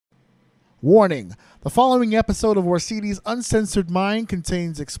Warning: the following episode of Orsini's Uncensored Mind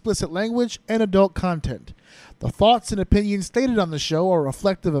contains explicit language and adult content. The thoughts and opinions stated on the show are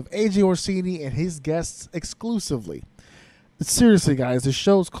reflective of AJ Orsini and his guests exclusively. But seriously, guys, the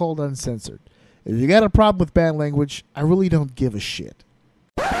show's called Uncensored. If you got a problem with bad language, I really don't give a shit.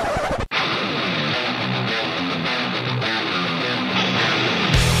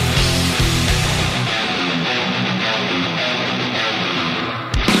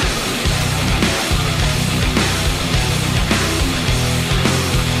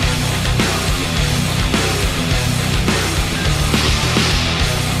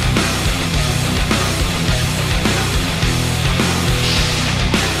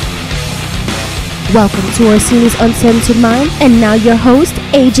 Welcome to Orsini's Uncensored Mind, and now your host,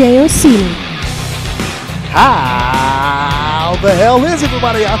 AJ Orsini. How the hell is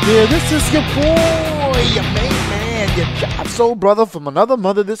everybody out there? This is your boy, your main man, your job soul brother from another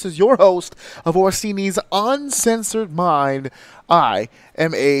mother. This is your host of Orsini's Uncensored Mind. I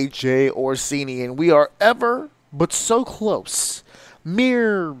am AJ Orsini, and we are ever but so close,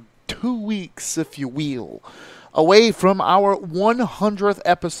 mere 2 weeks, if you will, away from our 100th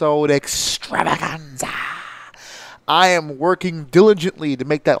episode extravaganza. I am working diligently to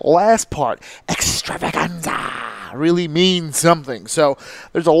make that last part, extravaganza, really mean something. So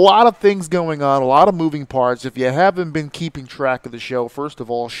there's a lot of things going on, a lot of moving parts. If you haven't been keeping track of the show, first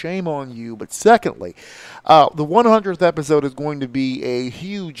of all, shame on you. But secondly, the 100th episode is going to be a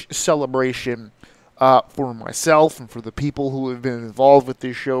huge celebration for myself and for the people who have been involved with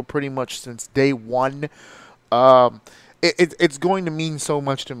this show pretty much since day one. It's going to mean so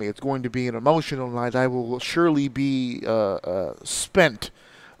much to me. It's going to be an emotional night. I will surely be spent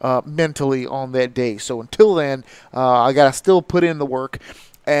mentally on that day. So until then, I gotta still put in the work.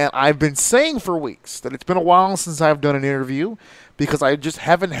 And I've been saying for weeks that it's been a while since I've done an interview because I just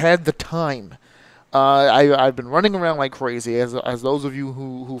haven't had the time. I've been running around like crazy, as those of you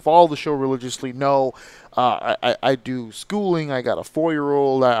who follow the show religiously know. I do schooling. I got a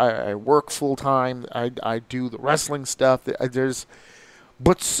 4-year-old. I work full time. I do the wrestling stuff. There's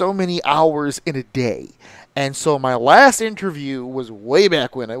but so many hours in a day, and so my last interview was way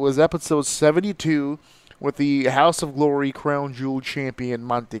back when. It was episode 72 with the House of Glory Crown Jewel champion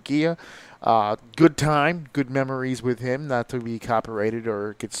Montequia. Good time, good memories with him, not to be copyrighted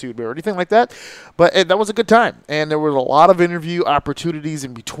or get sued or anything like that, but that was a good time, and there was a lot of interview opportunities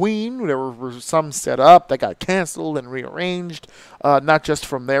in between. There were some set up that got canceled and rearranged, not just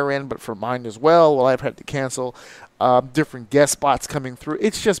from their end, but from mine as well. Well, I've had to cancel different guest spots coming through.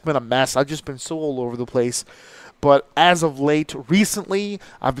 It's just been a mess. I've just been so all over the place. But as of late, recently,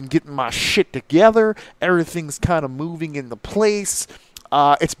 I've been getting my shit together. Everything's kind of moving into place.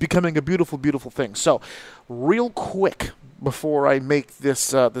 It's becoming a beautiful, beautiful thing. So, real quick, before I make this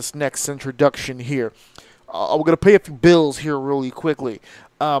this next introduction here, we're gonna pay a few bills here really quickly.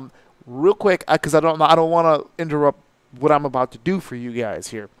 Real quick, because I don't want to interrupt what I'm about to do for you guys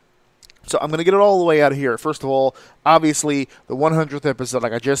here. So I'm gonna get it all the way out of here. First of all, obviously, the 100th episode,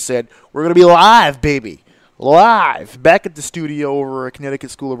 like I just said, we're gonna be live, baby. Live, back at the studio over at Connecticut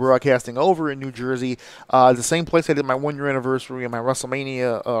School of Broadcasting over in New Jersey. The same place I did my 1-year anniversary and my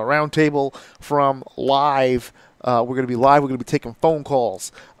WrestleMania roundtable from live. We're going to be live. We're going to be taking phone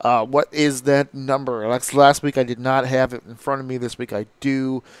calls. What is that number? Last week I did not have it in front of me. This week I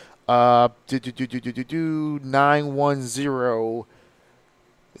do. 910.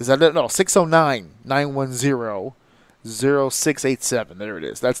 Is that it? No, 609-910. 0687. There it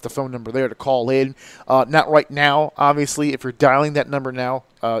is. That's the phone number there to call in. Not right now, obviously. If you're dialing that number now,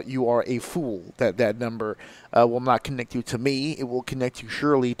 you are a fool. That number will not connect you to me. It will connect you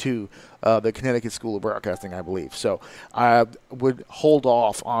surely to the Connecticut School of Broadcasting, I believe. So I would hold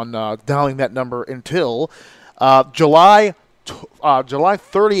off on dialing that number until July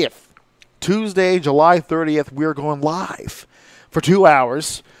 30th. Tuesday, July 30th, we're going live for 2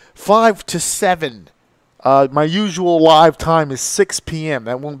 hours, 5 to 7. My usual live time is 6 p.m.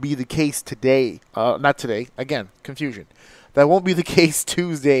 That won't be the case today. Not today. Again, confusion. That won't be the case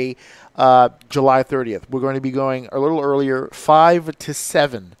Tuesday, July 30th. We're going to be going a little earlier, 5 to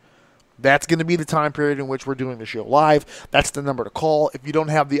 7. That's going to be the time period in which we're doing the show live. That's the number to call. If you don't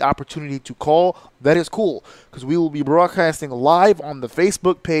have the opportunity to call, that is cool, because we will be broadcasting live on the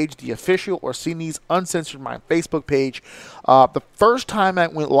Facebook page, the official Orsini's Uncensored Mind Facebook page. The first time I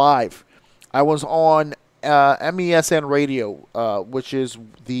went live, I was on MESN Radio, which is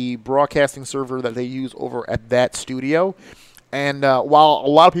the broadcasting server that they use over at that studio. And while a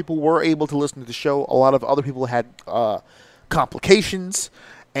lot of people were able to listen to the show, a lot of other people had complications,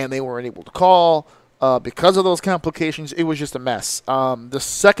 and they weren't able to call. Because of those complications, it was just a mess. The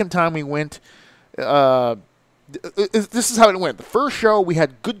second time we went, this is how it went. The first show, we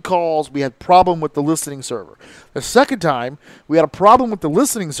had good calls. We had problem with the listening server. The second time, we had a problem with the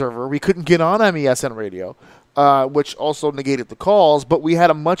listening server. We couldn't get on MESN radio, which also negated the calls, but we had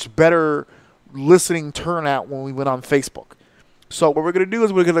a much better listening turnout when we went on Facebook. So what we're going to do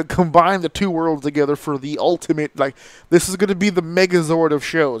is we're going to combine the two worlds together for the ultimate, this is going to be the Megazord of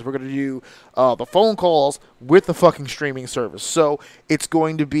shows. We're going to do the phone calls with the fucking streaming service. So it's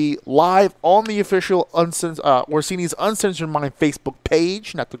going to be live on the official Orsini's Uncensored Mind Facebook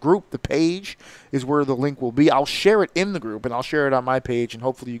page, not the group, the page is where the link will be. I'll share it in the group, and I'll share it on my page, and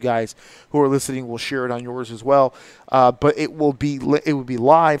hopefully you guys who are listening will share it on yours as well. But it will be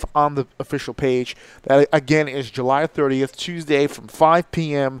live on the official page. That, again, is July 30th, Tuesday, from 5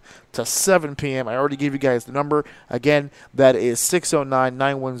 p.m. to 7 p.m. I already gave you guys the number. Again, that is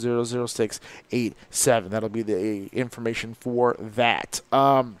 609-910-0687. That'll be the information for that.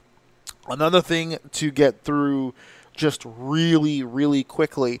 Another thing to get through just really, really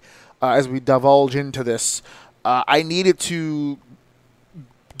quickly as we divulge into this, I needed to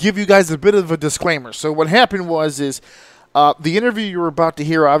give you guys a bit of a disclaimer. So what happened was the interview you were about to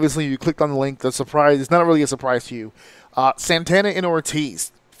hear, obviously you clicked on the link. The surprise, it's not really a surprise to you. Santana and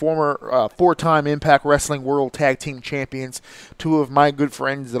Ortiz, former 4-time Impact Wrestling World Tag Team Champions, two of my good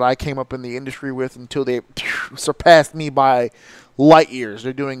friends that I came up in the industry with until they surpassed me by light years.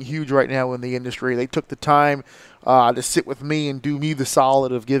 They're doing huge right now in the industry. They took the time to sit with me and do me the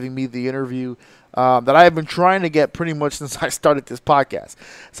solid of giving me the interview that I have been trying to get pretty much since I started this podcast.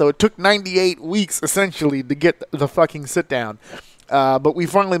 So it took 98 weeks, essentially, to get the fucking sit-down. But we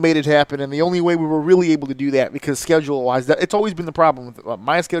finally made it happen, and the only way we were really able to do that, because schedule-wise, it's always been the problem.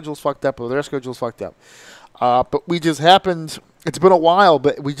 My schedule's fucked up, or their schedule's fucked up. But we just happened, it's been a while,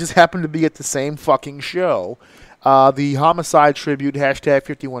 but we just happened to be at the same fucking show. The Homicide Tribute, hashtag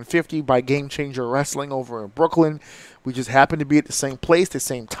 5150 by Game Changer Wrestling over in Brooklyn. We just happened to be at the same place, the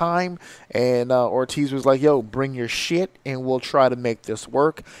same time, and Ortiz was like, yo, bring your shit, and we'll try to make this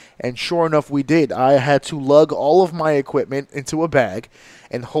work. And sure enough, we did. I had to lug all of my equipment into a bag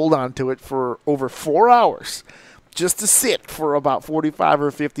and hold on to it for over 4 hours just to sit for about 45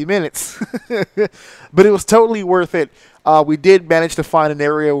 or 50 minutes. But it was totally worth it. We did manage to find an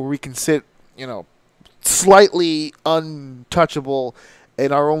area where we can sit, slightly untouchable in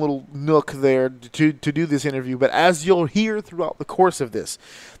our own little nook there to do this interview. But as you'll hear throughout the course of this,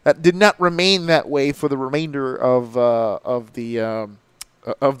 that did not remain that way for the remainder of the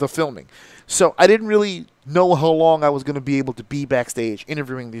filming. So I didn't really know how long I was going to be able to be backstage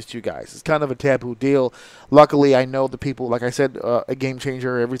interviewing these two guys. It's kind of a taboo deal. Luckily, I know the people, like I said, a Game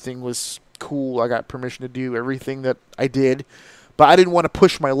Changer, everything was cool. I got permission to do everything that I did, but I didn't want to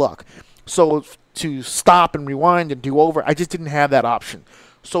push my luck. So to stop and rewind and do over, I just didn't have that option.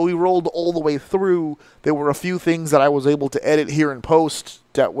 So we rolled all the way through. There were a few things that I was able to edit here in post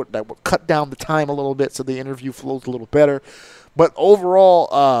that would cut down the time a little bit so the interview flows a little better. But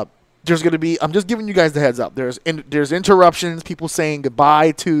overall, there's going to be, I'm just giving you guys the heads up. There's interruptions, people saying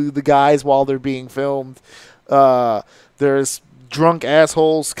goodbye to the guys while they're being filmed. There's drunk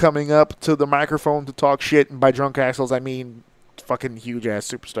assholes coming up to the microphone to talk shit. And by drunk assholes, I mean fucking huge-ass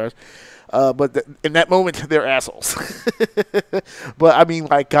superstars. But in that moment, they're assholes. But, I mean,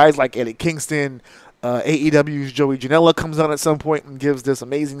 like guys like Eddie Kingston, AEW's Joey Janela comes on at some point and gives this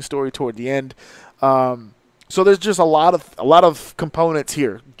amazing story toward the end. So there's just a lot of components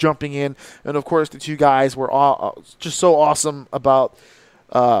here jumping in. And, of course, the two guys were all just so awesome about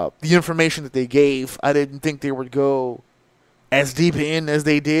the information that they gave. I didn't think they would go as deep in as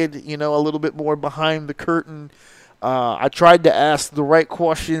they did, a little bit more behind the curtain. I tried to ask the right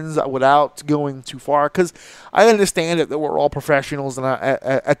questions without going too far, because I understand that we're all professionals, and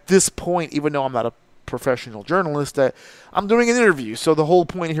at this point, even though I'm not a professional journalist, that I'm doing an interview. So the whole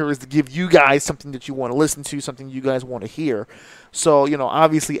point here is to give you guys something that you want to listen to, something you guys want to hear. So,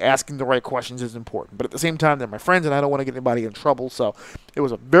 obviously asking the right questions is important. But at the same time, they're my friends, and I don't want to get anybody in trouble. So it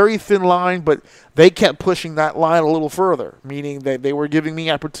was a very thin line, but they kept pushing that line a little further, meaning that they were giving me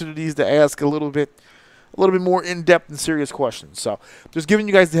opportunities to ask a little bit more in-depth and serious questions. So just giving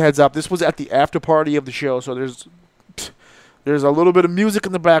you guys the heads up. This was at the after party of the show, so there's a little bit of music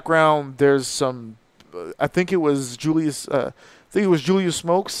in the background. There's some, I think it was Julius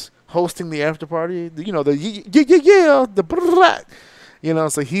Smokes hosting the after party. The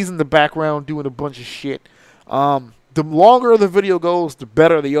so he's in the background doing a bunch of shit. The longer the video goes, the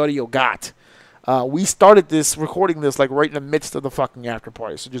better the audio got. We started recording this right in the midst of the fucking after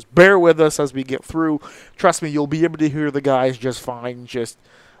party. So just bear with us as we get through. Trust me, you'll be able to hear the guys just fine. Just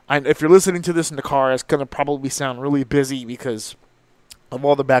if you're listening to this in the car, it's going to probably sound really busy because of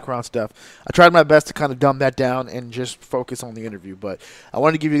all the background stuff. I tried my best to kind of dumb that down and just focus on the interview, but I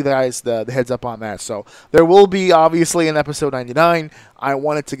wanted to give you guys the heads up on that. So there will be, obviously, in episode 99. I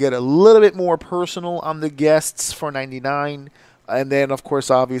wanted to get a little bit more personal on the guests for 99. And then, of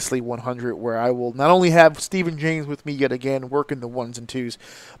course, obviously 100, where I will not only have Stephen James with me yet again, working the ones and twos,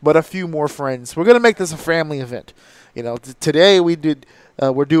 but a few more friends. We're going to make this a family event. You know, today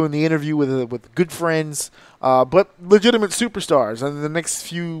we're doing the interview with good friends, but legitimate superstars. And in the next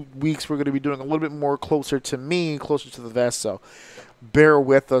few weeks, we're going to be doing a little bit more closer to me, closer to the vest. So bear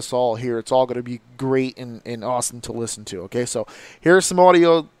with us all here. It's all going to be great and awesome to listen to. Okay, so here's some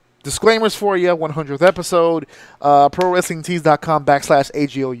audio disclaimers for you. 100th episode,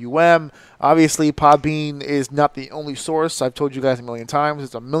 ProWrestlingTees.com/AGOUM. Obviously, Podbean is not the only source. I've told you guys a million times.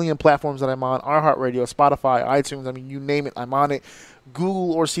 There's a million platforms that I'm on. iHeartRadio, Spotify, iTunes. I mean, you name it, I'm on it.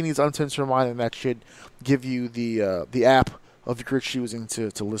 Google Orsini's Uncensored Mind, and that should give you the app of your choosing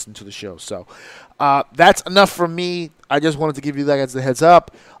to listen to the show. So that's enough from me. I just wanted to give you guys the heads up.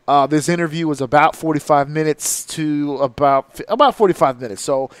 This interview was about 45 minutes to about 45 minutes.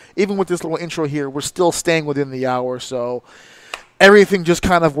 So even with this little intro here, we're still staying within the hour. So everything just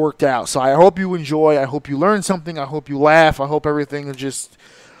kind of worked out. So I hope you enjoy. I hope you learn something. I hope you laugh. I hope everything just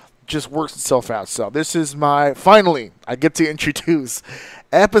works itself out. So this is finally, I get to introduce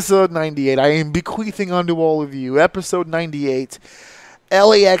episode 98. I am bequeathing unto all of you episode 98.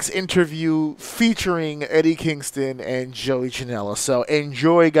 LAX interview featuring Eddie Kingston and Joey Janela. So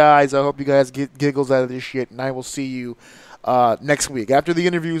enjoy, guys. I hope you guys get giggles out of this shit, and I will see you next week. After the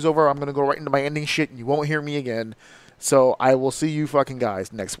interview is over, I'm going to go right into my ending shit, and you won't hear me again. So I will see you fucking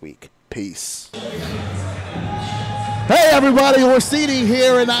guys next week. Peace. Hey everybody, Orsini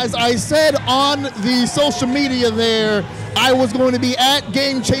here, and as I said on the social media there, I was going to be at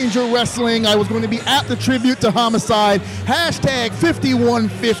Game Changer Wrestling. I was going to be at the tribute to Homicide, hashtag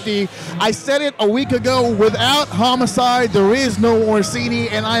 5150. I said it a week ago, without Homicide, there is no Orsini,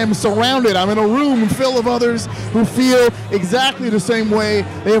 and I am surrounded. I'm in a room full of others who feel exactly the same way.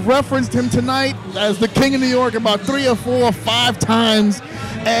 They have referenced him tonight as the King of New York about 3 or 4 or 5 times.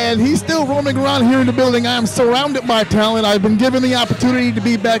 And he's still roaming around here in the building. I am surrounded by talent. I've been given the opportunity to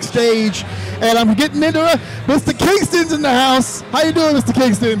be backstage, and I'm getting into it. Mr. Kingston's in the house. How you doing, Mr.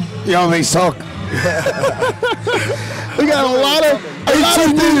 Kingston? Yo, they suck. We got a lot of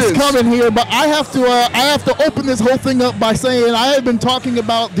things coming here, but I have to open this whole thing up by saying I have been talking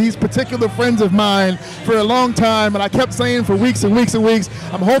about these particular friends of mine for a long time, and I kept saying for weeks and weeks and weeks.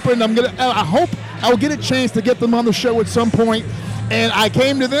 I hope I'll get a chance to get them on the show at some point. And I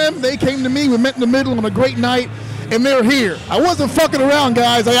came to them, they came to me, we met in the middle on a great night, and they're here. I wasn't fucking around,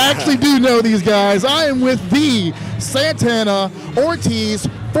 guys. I actually do know these guys. I am with the Santana Ortiz,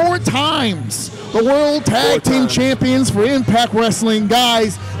 4 times the World Tag Team Champions for Impact Wrestling.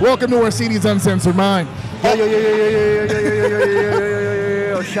 Guys, welcome to Orsini's Uncensored Mind. Yo,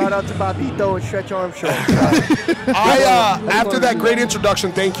 shout out to Babito and Stretch Arm Show. After that great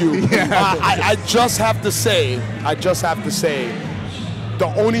introduction, thank you. I just have to say, the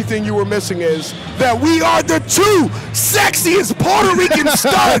only thing you were missing is that we are the 2 sexiest Puerto Rican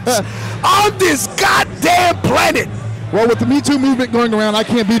studs on this goddamn planet. Well, with the Me Too movement going around, I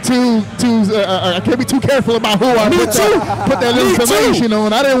can't be too careful about who I put that information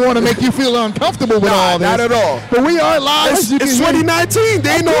on. I didn't want to make you feel uncomfortable with all this. Not at all. But we are live. It's 2019.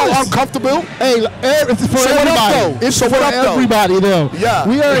 They know I'm uncomfortable. Hey, it's for everybody. It's for everybody, though. Yeah.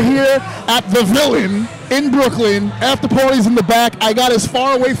 We are here at the Villain in Brooklyn. After party's in the back. I got as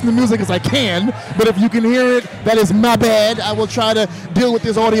far away from the music as I can, but if you can hear it, that is my bad. I will try to deal with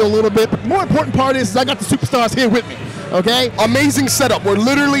this audio a little bit. But the more important part is I got the superstars here with me. Okay? Amazing setup. We're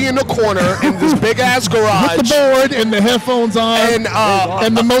literally in the corner in this big-ass garage. With the board and the headphones on. And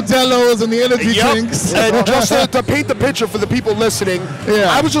the Modelo's and the energy drinks. And just to paint the picture for the people listening,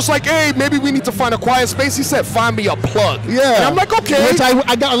 I was just like, hey, maybe we need to find a quiet space. He said, find me a plug. Yeah. And I'm like, okay. Which I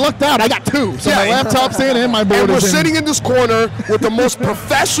lucked out. I got 2. So my laptop's in and my board is in. And we're sitting in this corner with the most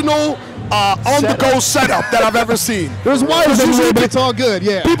professional on-the-go setup that I've ever seen. There's wires everywhere, but it's all good,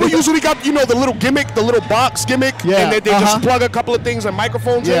 yeah. People usually got, the little gimmick, the little box gimmick, and they just plug a couple of things and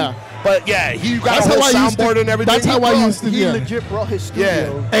microphones in. But yeah, he got a whole soundboard and everything. That's how I used to. He legit brought his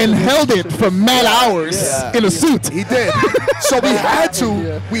studio. And held it for mad hours in a suit. He did. So we had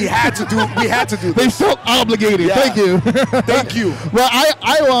to do this. They felt obligated. Yeah. Thank you. Thank you. Well, I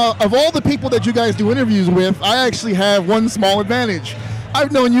of all the people that you guys do interviews with, I actually have one small advantage.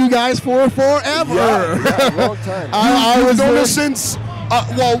 I've known you guys for forever. Yeah, long time. I was known us since,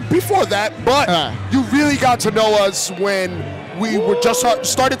 before that, but you really got to know us when we were just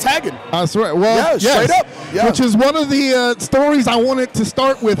started tagging. That's right. Well, Yeah, yes, straight up. Yeah. Which is one of the stories I wanted to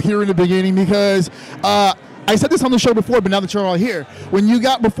start with here in the beginning because I said this on the show before, but now that you're all here,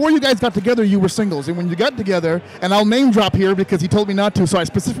 before you guys got together, you were singles, and when you got together, and I'll name drop here because he told me not to, so I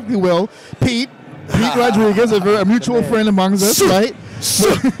specifically will. Pete Rodriguez, a mutual friend amongst us, right?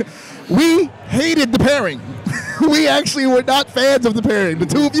 We hated the pairing. We actually were not fans of the pairing. The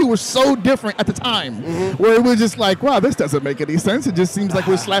two of you were so different at the time, where it was just like, wow, this doesn't make any sense. It just seems like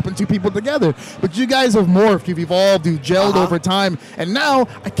we're slapping two people together. But you guys have morphed, you've evolved, you've gelled over time, and now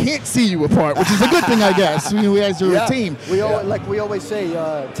I can't see you apart, which is a good thing, I guess. You guys are a team. Like we always say,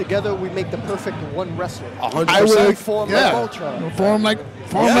 together we make the perfect one wrestler. 100%. We form like Voltron. Form like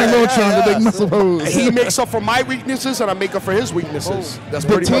Voltron, the big muscle hose. He makes up for my weaknesses, and I make up for his weaknesses. That's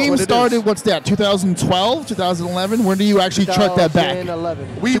The pretty much team what it started, is. what's that, 2012, 2011? When do you actually track that back?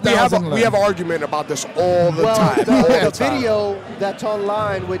 2011. We have an argument about this all the time. All The the time. video that's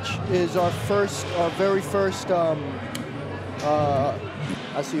online, which is our very first. I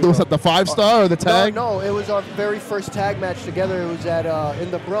see. Was that the 5-star or the tag? No, it was our very first tag match together. It was at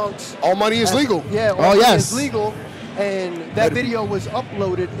in the Bronx. All money is legal. Yeah, all money is legal. And that video was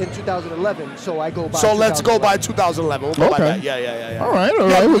uploaded in 2011, so I go by. So let's go by 2011. We'll go by that. Yeah. All right.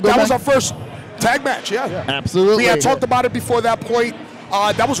 That was our first tag match. Yeah. Absolutely. We had talked about it before that point.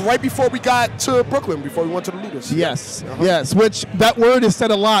 That was right before we got to Brooklyn, before we went to the Ludus. Yes, which that word is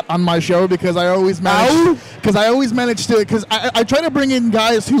said a lot on my show because I always manage to, because I try to bring in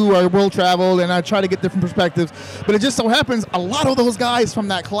guys who are well-traveled and I try to get different perspectives, but it just so happens a lot of those guys from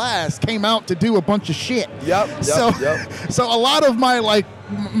that class came out to do a bunch of shit. So a lot of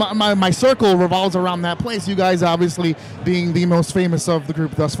my circle revolves around that place. You guys obviously being the most famous of the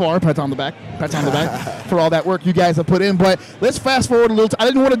group thus far. Pat on the back for all that work you guys have put in. But let's fast forward a little. I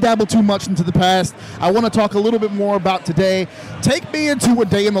didn't want to dabble too much into the past. I want to talk a little bit more about today. Take me into a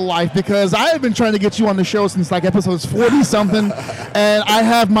day in the life, because I have been trying to get you on the show since like episodes 40 something, and I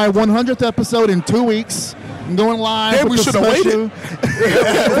have my 100th episode in 2 weeks. I'm going live. Yeah, we should have waited.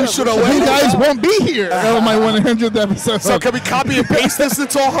 We should have waited. You guys won't be here on my 100th episode. So can we copy and paste this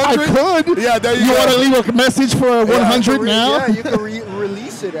into 100? I could. Yeah, there you go. You want to leave a message for 100 now? Yeah, you can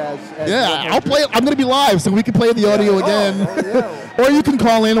release it as yeah, I'll play it. I'm going to be live, so we can play the audio again. Or you can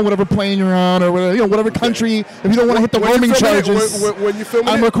call in on whatever plane you're on, or whatever country. If you don't want to hit the roaming charges. When you filming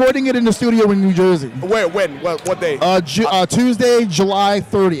I'm recording it in the studio in New Jersey. When? What day? Tuesday, July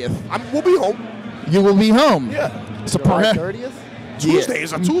 30th. We'll be home. You will be home. Yeah. So July 30th? Tuesday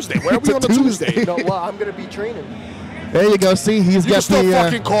is a Tuesday. Where are we on a Tuesday? No, well, I'm going to be training. There you go. See, he's got the... You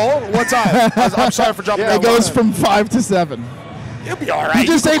fucking call? What time? I'm sorry for dropping that. It goes from 5 to 7. You'll be all right. You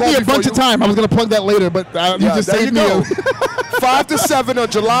just saved me a bunch of time. I was going to plug that later, but you just saved me 5 to 7 on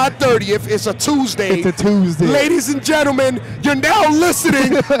July 30th. It's a Tuesday. It's a Tuesday. Ladies and gentlemen, you're now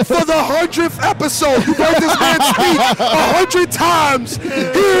listening for the 100th episode. You've heard this man speak 100 times.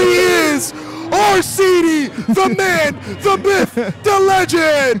 Here he is. Orsini, the man, the myth, the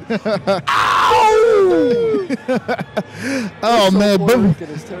legend. Ow! Oh, man.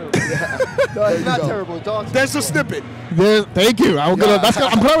 It's terrible. No, it's not terrible. There's a snippet. Thank you. I'm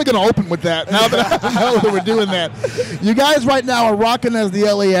probably going to open with that now that I know that we're doing that. You guys right now are rocking as the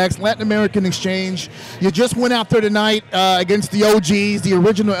LAX, Latin American Exchange. You just went out there tonight against the OGs, the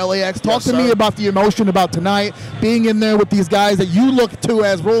original LAX. Talk to me about the emotion about tonight, being in there with these guys that you look to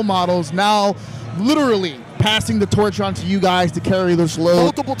as role models, now literally passing the torch on to you guys to carry this load.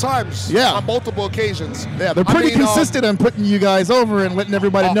 Multiple times. Yeah. On multiple occasions. Yeah, they're pretty consistent on putting you guys over and letting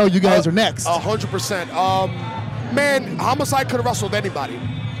everybody know you guys are next. 100%. Man, Homicide could have wrestled anybody.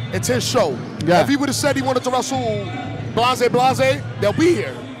 It's his show. Yeah. If he would have said he wanted to wrestle Blase, they'll be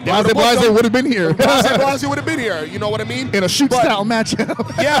here. Blase would have been here. Blase would have been here. You know what I mean? In a shoot-style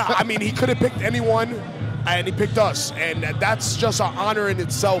matchup. Yeah, I mean, he could have picked anyone, and he picked us. And that's just an honor in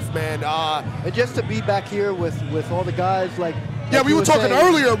itself, man. And just to be back here with all the guys, like we were talking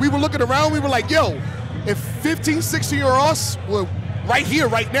earlier. We were looking around. We were like, yo, if 15, 16 or us were right here,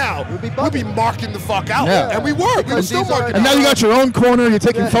 right now, we'd be marking the fuck out. Yeah. And we were. We were still marking. And now you got your own corner. You're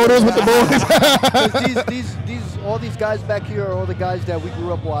taking photos with the boys. All these guys back here are all the guys that we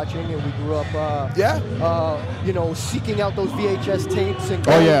grew up watching, and we grew up, seeking out those VHS tapes and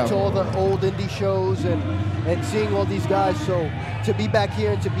going to all the old indie shows and seeing all these guys. So to be back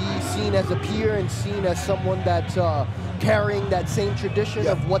here and to be seen as a peer and seen as someone that's carrying that same tradition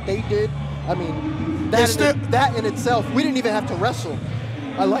of what they did, I mean, that in itself, we didn't even have to wrestle.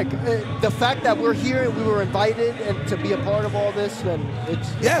 I like the fact that we're here and we were invited and to be a part of all this, and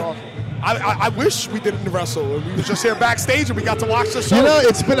it's awesome. I wish we didn't wrestle. We were just here backstage and we got to watch the show. You know,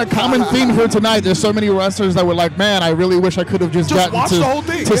 it's been a common theme here tonight. There's so many wrestlers that were like, man, I really wish I could have just gotten watch the whole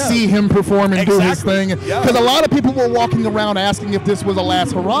thing, to see him perform and do his thing. Yeah. Because a lot of people were walking around asking if this was a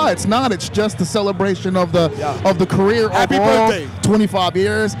last hurrah. It's not. It's just a celebration of the career Happy overall. birthday. 25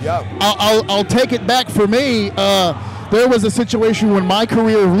 years. Yeah. I'll take it back for me. There was a situation when my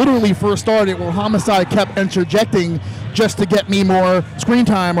career literally first started where Homicide kept interjecting just to get me more screen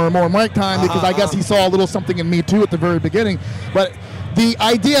time or more mic time because I guess he saw a little something in me too at the very beginning. But the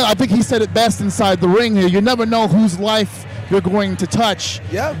idea, I think he said it best inside the ring here, you never know whose life you're going to touch.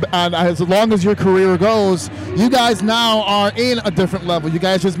 Yeah. And as long as your career goes, you guys now are in a different level. You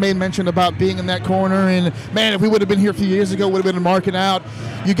guys just made mention about being in that corner, and man, if we would have been here a few years ago, would have been marking out.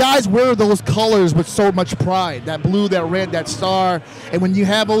 You guys wear those colors with so much pride, that blue, that red, that star, and when you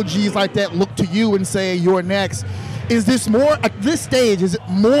have OGs like that look to you and say, you're next, is this more, at this stage, is it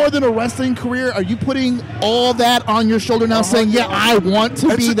more than a wrestling career? Are you putting all that on your shoulder now saying, yeah, I want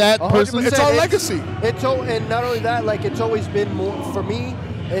to be that person? It's our legacy. And not only that, like, it's always been more, for me,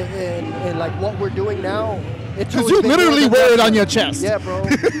 and like what we're doing now, it's because you literally wear it on your chest. Yeah, bro.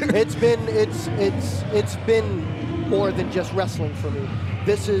 it's been more than just wrestling for me.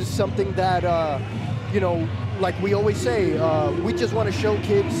 This is something that, you know, like we always say, we just want to show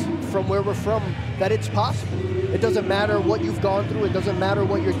kids from where we're from that it's possible. It doesn't matter what you've gone through. It doesn't matter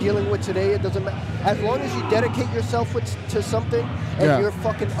what you're dealing with today. It doesn't matter. As long as you dedicate yourself to something and you're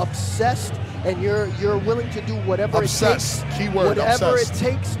fucking obsessed and you're willing to do whatever it takes. Keyword, whatever obsessed. it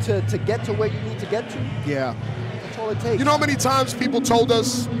takes to get to where you need to get to. Yeah. That's all it takes. You know how many times people told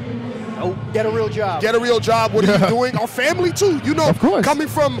us, oh, get a real job. get a real job, what are you doing? Our family too, you know, of course. Coming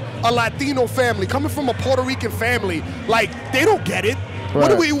from a Latino family, coming from a Puerto Rican family, like, they don't get it. Right.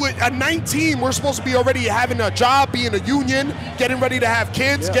 What are we, at 19, we're supposed to be already having a job, being a union, getting ready to have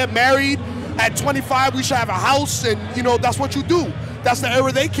kids, get married. At 25, we should have a house, and, you know, that's what you do. That's the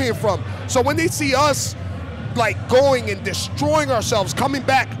era they came from. So when they see us, like, going and destroying ourselves, coming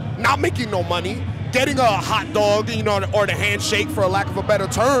back, not making no money, getting a hot dog, you know, or the handshake, for a lack of a better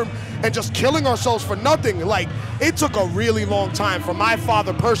term, and just killing ourselves for nothing. Like, it took a really long time for my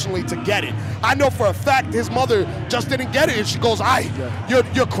father personally to get it. I know for a fact his mother just didn't get it, and she goes,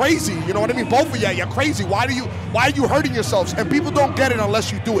 you're crazy. You know what I mean? Both of you, you're crazy. Why are you hurting yourselves? And people don't get it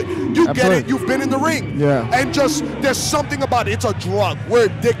unless you do it. You Absolutely. get it, you've been in the ring. Yeah. And just, there's something about it. It's a drug. We're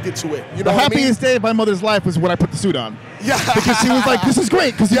addicted to it. You know The what I mean? happiest day of my mother's life was when I put the suit on. Yeah. Because she was like, this is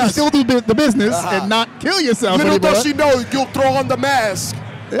great, because you can still do the business and not kill yourself Little anymore. does she know, you'll throw on the mask.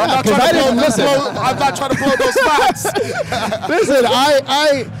 Yeah, I'm not 'cause trying I didn't to listen. I'm not trying to blow those spots. Listen,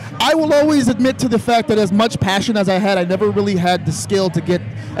 I will always admit to the fact that as much passion as I had, I never really had the skill to get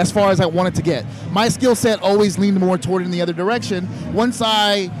as far as I wanted to get. My skill set always leaned more toward in the other direction. Once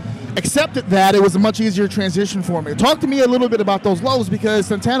I accepted that, it was a much easier transition for me. Talk to me a little bit about those lows, because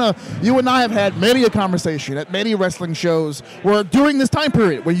Santana, you and I have had many a conversation at many wrestling shows where during this time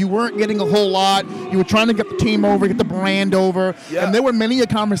period where you weren't getting a whole lot, you were trying to get the team over, get the brand over, and there were many a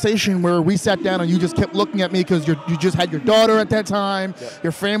conversation where we sat down and you just kept looking at me because you just had your daughter at that time,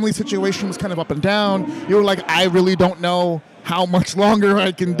 your family situation was kind of up and down, you were like, I really don't know how much longer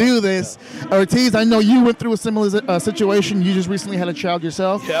I can do this. Ortiz, I know you went through a similar situation. You just recently had a child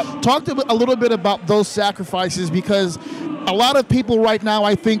yourself. Yep. Talk a little bit about those sacrifices, because a lot of people right now,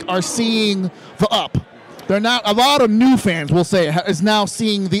 I think, are seeing the up. They're not, a lot of new fans will say, is now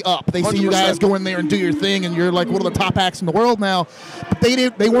seeing the up. They see you guys 100%. go in there and do your thing, and you're like one of the top acts in the world now. But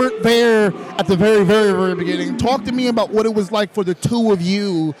they weren't there at the very, very, very beginning. Talk to me about what it was like for the two of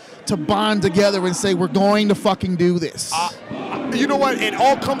you to bond together and say, we're going to fucking do this. You know what? It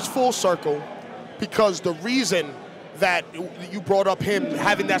all comes full circle, because the reason that you brought up him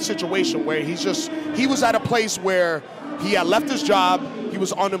having that situation where he was at a place where he had left his job, he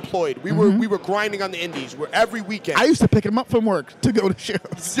was unemployed. We were grinding on the indies. We're every weekend. I used to pick him up from work to go to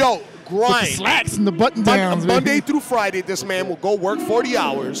shows. Yo, grind. With the slacks and the button downs. Monday through Friday, this man will go work 40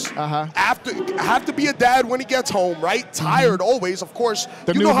 hours. Have to be a dad when he gets home, right? Tired always, of course.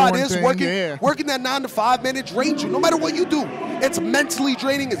 The you know how it is thing, working that 9 to 5, man. It drains you. No matter what you do, it's mentally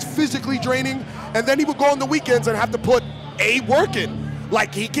draining. It's physically draining. And then he would go on the weekends and have to put a work in.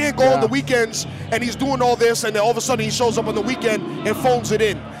 Like, he can't go on the weekends and he's doing all this, and then all of a sudden he shows up on the weekend and phones it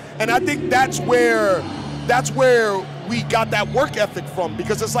in. And I think that's where we got that work ethic from,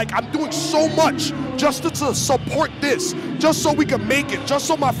 because it's like, I'm doing so much just to support this, just so we can make it, just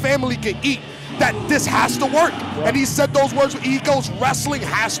so my family can eat, that this has to work. And he said those words, he goes, wrestling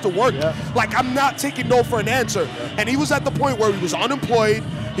has to work. Like, I'm not taking no for an answer. And he was at the point where he was unemployed,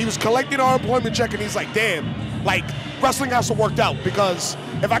 he was collecting our unemployment check, and he's like, damn, like, wrestling has to work out, because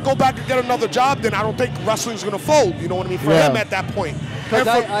if I go back and get another job, then I don't think wrestling's going to fold. You know what I mean? For him at that point. Because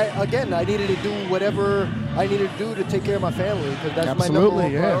I needed to do whatever I needed to do to take care of my family, because that's my number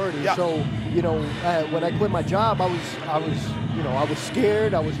one priority. Yeah. So, you know, when I quit my job, I was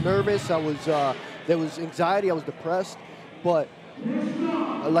scared, I was nervous, there was anxiety, I was depressed. But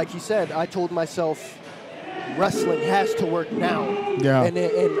like he said, I told myself, wrestling has to work now. Yeah.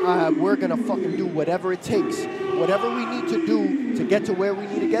 And we're gonna fucking do whatever it takes, whatever we need to do to get to where we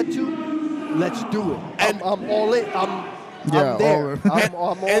need to get to. Let's do it. And I'm all in. I'm there. I'm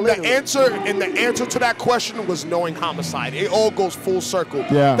all in. The answer to that question was knowing Homicide. It all goes full circle.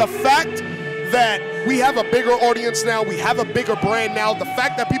 Yeah. The fact that we have a bigger audience now, we have a bigger brand now, the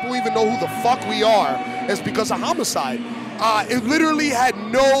fact that people even know who the fuck we are is because of Homicide. It literally had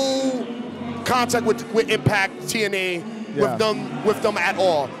no contact with Impact, TNA, with them at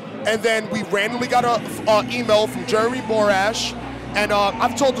all. And then we randomly got an email from Jeremy Borash, and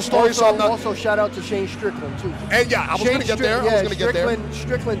I've told the story. Also, shout out to Shane Strickland too. And I was gonna get there.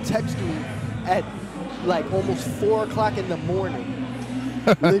 Strickland texted me at like almost 4 o'clock in the morning.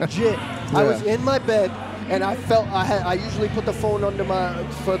 Legit. I was in my bed, and I felt I usually put the phone under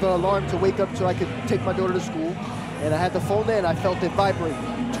for the alarm to wake up so I could take my daughter to school. And I had the phone there, and I felt it vibrate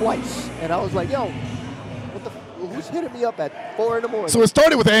twice. And I was like, yo, who's hitting me up at 4 in the morning? So it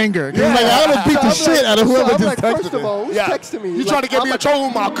started with anger. Yeah. Like, I would have beat the shit out of whoever just texted first of all, who's texting me? You trying to get me in trouble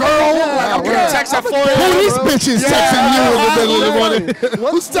with my girl? I'm getting a text at 4 a.m. Who these bitches texting you in the middle of the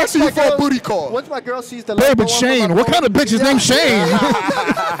morning? Who's texting you for a booty call? Once my girl sees the logo, Shane. What kind of bitch is named Shane?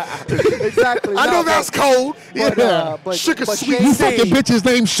 Exactly. I know that's cold. But sugar sweet. You fucking bitches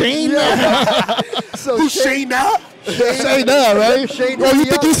named Shane? So who's Shane now? Shane now, right? Oh, you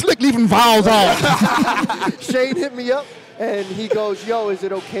think you slick leaving vowels off? Shane hit me up, and he goes, yo, is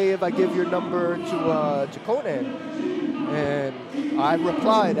it okay if I give your number to Conan? And I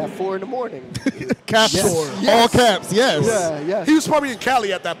replied at 4 in the morning. Caps, yes. All caps, yes. Yeah. He was probably in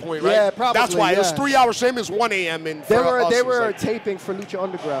Cali at that point, right? Yeah, probably. That's why. It was 3 hours for him, it's 1 a.m. They were taping for Lucha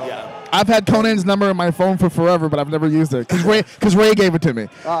Underground. Yeah. I've had Conan's number in my phone for forever, but I've never used it. Because Ray gave it to me.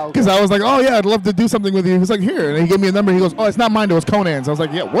 Because I was like, oh, yeah, I'd love to do something with you. He was like, here. And he gave me a number. He goes, oh, it's not mine. It was Conan's. I was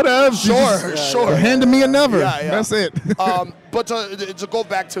like, yeah, whatever. Sure. You're handing me a number. That's it. But to go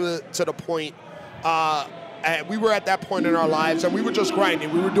back to the point, we were at that point in our lives, and we were just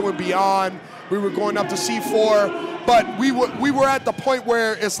grinding. We were doing Beyond. We were going up to C4, but we were at the point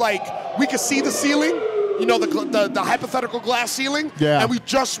where it's like we could see the ceiling, you know, the hypothetical glass ceiling, and we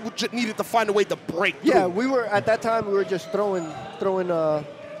just needed to find a way to break through. Yeah, we were at that time. We were just throwing.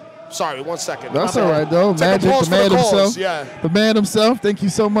 Sorry, 1 second. That's all right, though. Magic, the man himself. Yeah. The man himself. Thank you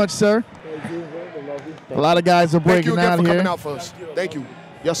so much, sir. Thank you. I love you. A lot of guys are breaking out here. Thank you again for coming out for us. Thank you.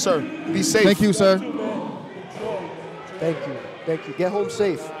 Yes, sir. Be safe. Thank you, sir. Thank you. Get home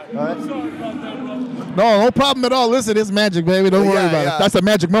safe. All right. No problem at all. Listen, it's magic, baby. Don't worry about it. That's a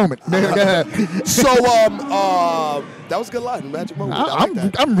magic moment. Go ahead. So, that was a good line. Magic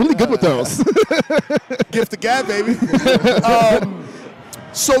moment. I'm really good with those. Gift of gab, baby.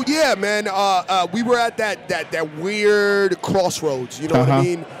 So yeah, man. We were at that weird crossroads. You know what I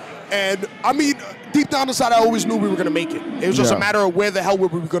mean? And I mean, deep down inside, I always knew we were going to make it. It was just a matter of where the hell we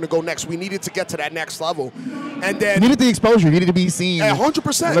were going to go next. We needed to get to that next level. And then you needed the exposure. You needed to be seen.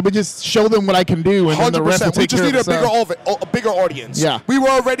 100%. Let me just show them what I can do, and then the rest will take care of itself. We just needed a bigger audience. Yeah. We were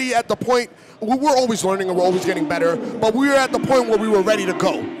already at the point. We're always learning and we're always getting better. But we were at the point where we were ready to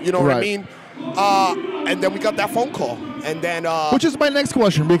go. You know what I mean? And then we got that phone call. And then which is my next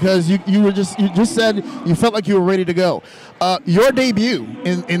question, because you just said you felt like you were ready to go. Your debut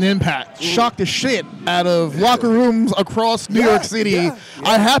in Impact shocked the shit out of locker rooms across New York City.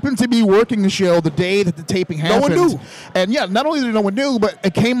 I happened to be working the show the day that the taping happened. No one knew. And not only did no one knew, but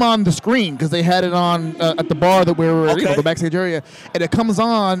it came on the screen because they had it on at the bar that we were, the backstage area, and it comes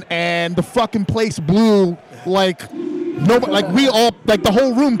on, and the fucking place blew like. Nobody, like we all, like the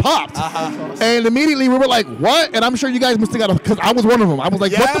whole room popped, and immediately we were like, "What?" And I'm sure you guys must have got because I was one of them. I was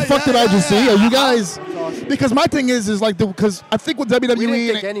like, "What the fuck did I just see?" Are you guys? Because my thing is like because I think with WWE, we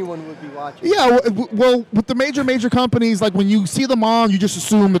didn't think anyone would be watching. Yeah, well, with the major companies, like when you see them on, you just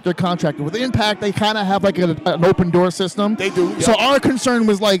assume that they're contracted. With Impact, they kind of have like an open door system. They do. So our concern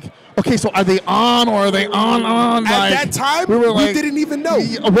was like, okay, so are they on or are they on? At that time, we didn't even know.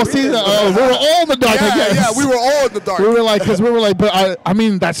 Well, see, we were all in the dark. Yeah, we were all in the dark. We were like, but I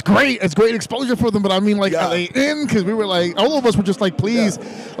mean, that's great. It's great exposure for them. But I mean, like, are they in? Because we were like, all of us were just like, please.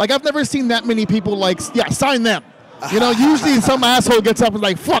 Like, I've never seen that many people like, sign them. You know, usually some asshole gets up and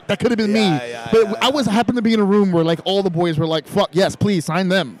like, fuck, that could have been me. But I happened to be in a room where like all the boys were like, fuck, yes, please sign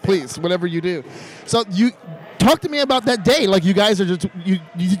them, please, whatever you do. So talk to me about that day. Like, you guys are just you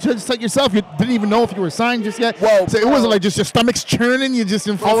just like yourself. You didn't even know if you were signed just yet. Well, so it wasn't like just your stomach's churning. You just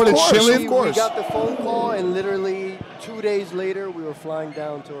in Florida chilling. We got the phone call, and literally 2 days later, we were flying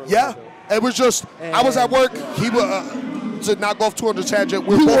down to Orlando. Yeah, it was just I was at work. He was to knock off 200 tangent.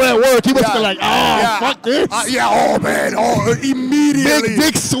 You were at work. He must have been like, fuck this. Oh man, immediately. Big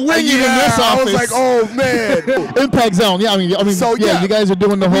dick swinging in this office. I was like, oh man. Impact Zone. Yeah, I mean, so, you guys are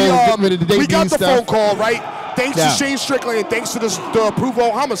doing the whole getting rid of the debut we got the stuff. phone call, right? Thanks to Shane Strickland and thanks to the approval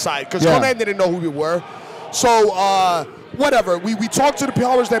of Homicide, because Conan didn't know who we were. So whatever. We talked to the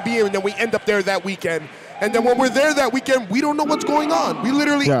powers that be, and then we end up there that weekend. And then when we're there that weekend, we don't know what's going on. We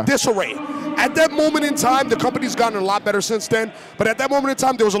literally disarray. At that moment in time, the company's gotten a lot better since then, but at that moment in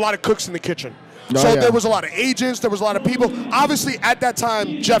time, there was a lot of cooks in the kitchen. There was a lot of agents, there was a lot of people. Obviously, at that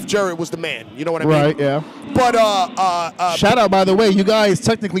time, Jeff Jarrett was the man. You know what I mean? Right, yeah. But shout out, by the way, you guys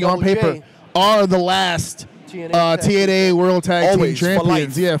technically on paper are the last TNA World Tag Team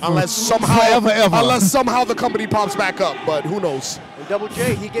Champions. Unless somehow the company pops back up, but who knows? And Double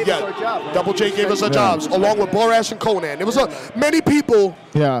J, he gave us our job. Man. Double J gave us our jobs, along with Borash and Conan. It was many people.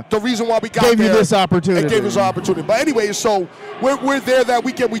 Yeah. The reason why we got gave you this opportunity. It gave us an opportunity. But anyway, so we're there that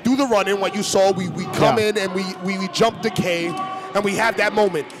weekend. We do the run-in. What you saw, we come in and we jump the K, and we have that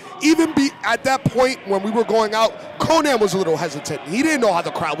moment. Even at that point when we were going out, Conan was a little hesitant. He didn't know how the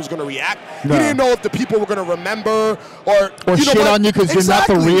crowd was going to react. No. He didn't know if the people were going to remember or shit on you because you're not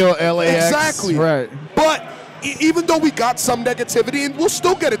the real LAX. Exactly. Right. But even though we got some negativity, and we'll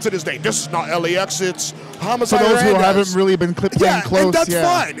still get it to this day, this is not LAX, it's Homicide. For those who haven't really been playing close, and that's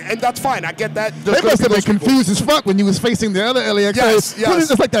fine. And that's fine. I get that. They must have been confused as fuck when you was facing the other LAX. Yes.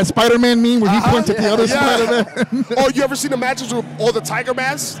 It's like that Spider-Man meme where he points at the other Spider-Man. Oh, you ever seen the matches with all the Tiger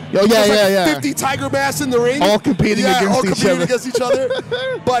masks? Oh, yeah. 50 Tiger masks in the ring. All competing against each other.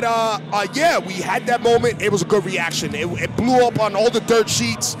 But, we had that moment. It was a good reaction. It blew up on all the dirt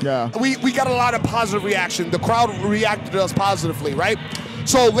sheets. Yeah. We got a lot of positive reaction. The crowd reacted to us positively, right?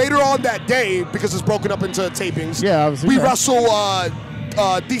 So later on that day, because it's broken up into tapings, we wrestle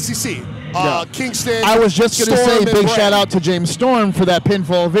DCC. Kingston. I was just going to say big Brand. Shout out to James Storm for that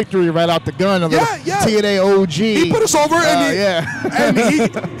pinfall victory right out the gun of the TNA OG. He put us over, and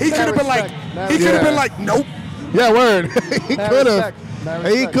he could have been like, nope. Yeah, word. He could have.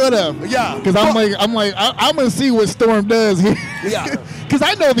 He could have. Yeah. Because I'm going to see what Storm does here. Yeah. Because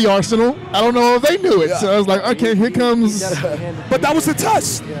I know the Arsenal. I don't know if they knew it. Yeah. So I was like, okay, here comes. But that was the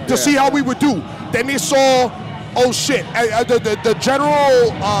test to see how we would do. Then they saw, oh shit. The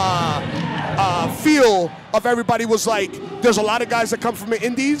general feel of everybody was like, there's a lot of guys that come from the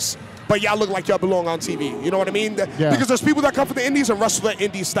indies, but y'all look like y'all belong on TV. You know what I mean? Because there's people that come from the indies and wrestle the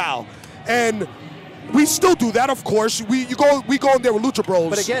indie style. And we still do that, of course. We go in there with Lucha Bros.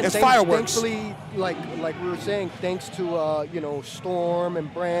 But again, it's fireworks. Thankfully, like we were saying, thanks to Storm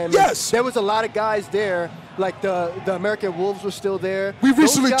and Brand. Yes, there was a lot of guys there. Like the American Wolves were still there. We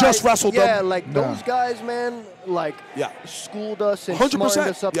recently just wrestled them. Yeah, like those guys, man. Like schooled us and 100%. Smartened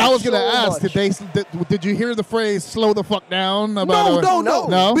us up. I was gonna ask, did you hear the phrase "slow the fuck down"?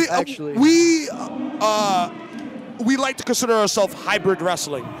 No. Actually, we like to consider ourselves hybrid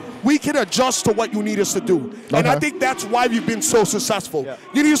wrestling. We can adjust to what you need us to do. Okay. And I think that's why we've been so successful. Yeah.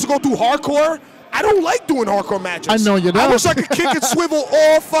 You need us to go through hardcore. I don't like doing hardcore matches. I know you don't. I wish I could kick and swivel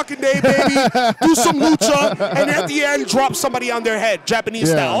all fucking day, baby. Do some lucha, and at the end, drop somebody on their head, Japanese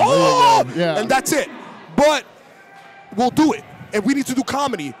style. Oh! Yeah. And that's it. But we'll do it. If we need to do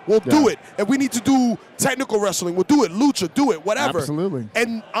comedy, we'll do it. If we need to do technical wrestling, we'll do it. Lucha, do it, whatever. Absolutely.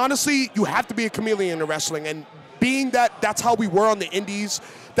 And honestly, you have to be a chameleon in wrestling. And being that's how we were on the indies,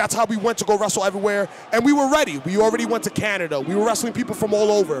 that's how we went to go wrestle everywhere. And we were ready. We already went to Canada. We were wrestling people from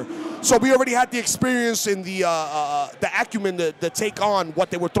all over. So we already had the experience and the acumen to take on what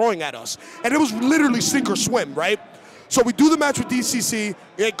they were throwing at us. And it was literally sink or swim, right? So we do the match with DCC.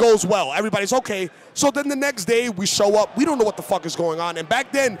 It goes well. Everybody's okay. So then the next day we show up. We don't know what the fuck is going on. And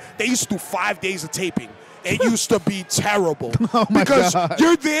back then, they used to do 5 days of taping. It used to be terrible. Oh my because God.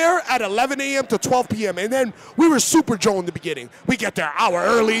 You're there at 11 a.m. to 12 p.m. And then we were Super Joe in the beginning. We get there an hour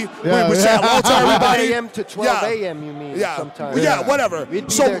early. We say hello to everybody. 11 a.m. to 12 a.m. you mean sometimes. Yeah, whatever.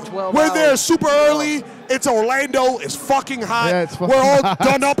 So we're there super early. It's Orlando. It's fucking hot. Yeah, it's fucking we're all hot.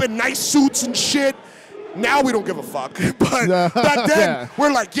 done up in nice suits and shit. Now we don't give a fuck. But back then,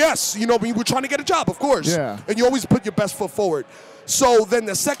 we're like, yes. You know, we're trying to get a job, of course. Yeah. And you always put your best foot forward. So then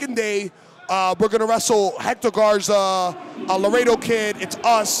the second day, we're going to wrestle Hector Garza, Laredo Kid, it's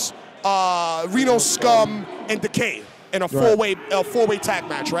us, Reno Scum, and Decay in a four-way tag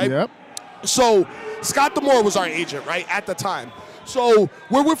match, right? Yep. So Scott D'Amore was our agent, right, at the time. So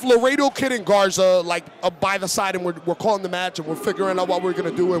we're with Laredo Kid and Garza, like by the side, and we're calling the match, and we're figuring out what we're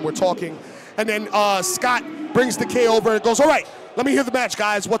gonna do, and we're talking. And then Scott brings the K over and goes, all right, let me hear the match,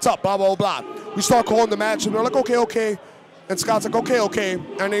 guys. What's up? Blah, blah, blah. We start calling the match, and they're like, okay. And Scott's like, okay.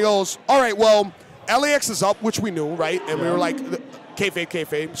 And he goes, all right, well, LAX is up, which we knew, right? And we were like,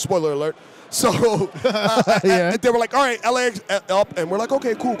 kayfabe, spoiler alert. So they were like, all right, LAX up. And we're like,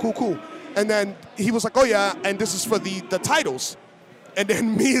 okay, cool. And then he was like, oh, yeah, and this is for the titles. And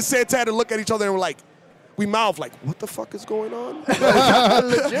then me and Santana look at each other and we're like, we mouth like, what the fuck is going on?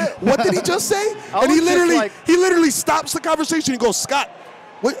 Legit. What did he just say? And he literally stops the conversation. He goes, Scott,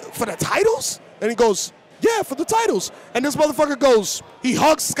 what, for the titles? And he goes, yeah, for the titles. And this motherfucker goes, he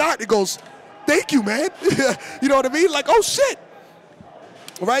hugs Scott. He goes, thank you, man. You know what I mean? Like, oh, shit.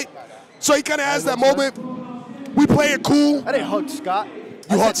 Right? So he kind of has that moment. We play it cool. I didn't hug Scott.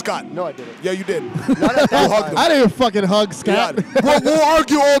 You hugged Scott. No, I didn't. Yeah, you did. I didn't fucking hug Scott. Yeah. We'll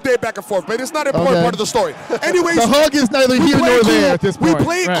argue all day back and forth, but it's not an important part of the story. Anyways, the hug is neither here nor there at this point. We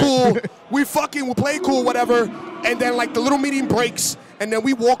play it cool. We play it cool, whatever. And then like the little meeting breaks, and then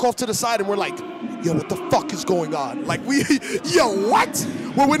we walk off to the side, and we're like, yo, what the fuck is going on? Like yo, what?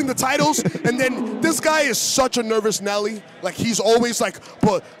 We're winning the titles, and then this guy is such a nervous Nelly. Like he's always like,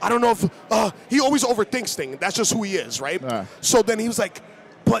 but I don't know if he always overthinks things. That's just who he is, right? So then he was like,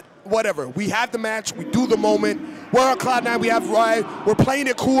 but whatever. We have the match. We do the moment. We're on Cloud 9. We have Riot. We're playing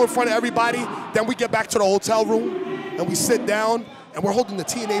it cool in front of everybody. Then we get back to the hotel room, and we sit down, and we're holding the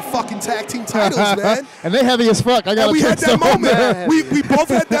TNA fucking tag team titles, man. And they heavy as fuck. We had that moment. We both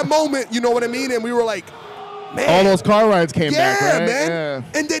had that moment, you know what I mean? And we were like, man. All those car rides came back, right? Yeah, man.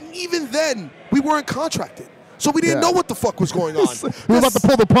 Yeah. And then even then, we weren't contracted. So we didn't know what the fuck was going on. We were about to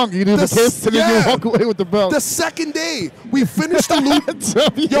pull the punk. You do the kiss, and then you walk away with the belt. The second day, we finished the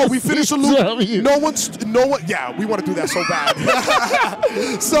loop. Yo, we finished the loop. No one. Yeah, we want to do that so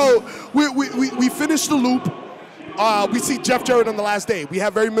bad. So we finished the loop. We see Jeff Jarrett on the last day. We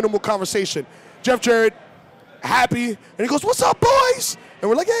have very minimal conversation. Jeff Jarrett, happy, and he goes, "What's up, boys?" And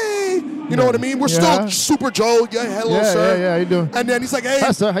we're like, "Hey," you know what I mean? We're still super Joe. Yeah, hello, sir. Yeah, how you doing? And then he's like, "Hey,"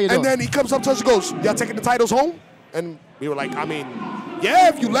 hi, sir, how you doing? And then he comes up to us and goes, "Y'all taking the titles home?" And we were like, "I mean, yeah,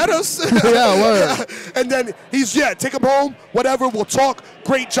 if you let us." Word. And then he's, take him home, whatever. We'll talk.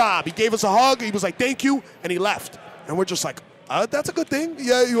 Great job. He gave us a hug. He was like, "Thank you," and he left. And we're just like, that's a good thing.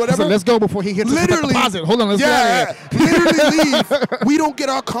 Yeah, whatever. So let's go before he hits the deposit. Hold on, let's get out of here. Literally leave. We don't get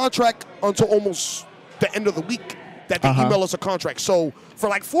our contract until almost the end of the week that they email us a contract. So for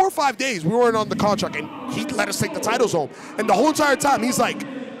like 4 or 5 days, we weren't on the contract, and he let us take the titles home. And the whole entire time, he's like,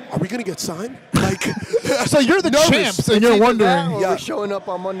 are we going to get signed? Like, so you're the champs, and you're wondering. We're showing up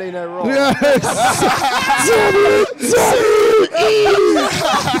on Monday Night Raw.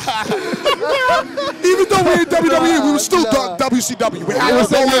 Even though we're in WWE, we were still WCW. We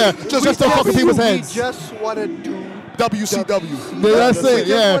had just to fuck with people's heads. We just want to do WCW. That's it,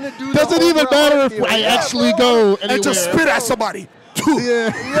 Doesn't even matter if I actually go anywhere. And just spit at somebody.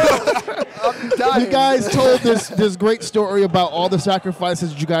 You guys told this great story about all the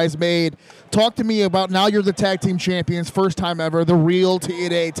sacrifices you guys made. Talk to me about now you're the tag team champions, first time ever, the real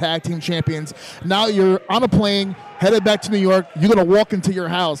TNA tag team champions. Now you're on a plane, headed back to New York. You're going to walk into your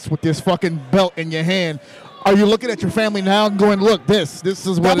house with this fucking belt in your hand. Are you looking at your family now and going, look, this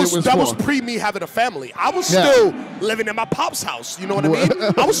is what it was for? That was pre me having a family. I was still living in my pop's house. You know what I mean?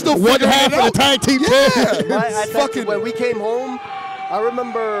 I was still figuring it out. The tag team champions. I fucking, when we came home, I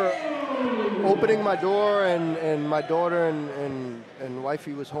remember opening my door and my daughter and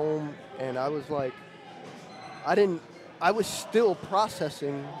wifey was home, and I was like, I was still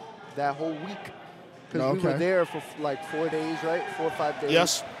processing that whole week because we were there for like 4 days, right? 4 or 5 days.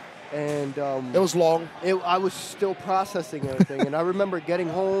 Yes. And it was long. I was still processing everything, and I remember getting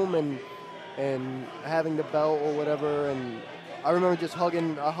home and having the belt or whatever, and I remember just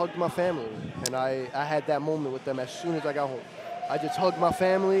I hugged my family, and I had that moment with them as soon as I got home. I just hugged my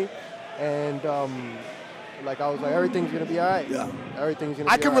family, and I was like, everything's gonna be all right. Yeah, everything's gonna.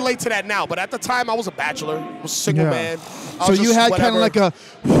 I can relate to that now, but at the time I was a bachelor, was a single man. So you had kind of like a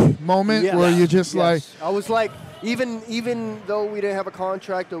moment where you just like. I was like, even though we didn't have a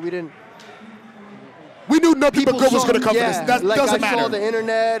contract or we knew nothing but good was gonna come from this. That doesn't matter. I saw the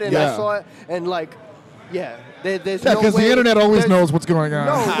internet and I saw it, and there's no way. Because the internet always knows what's going on.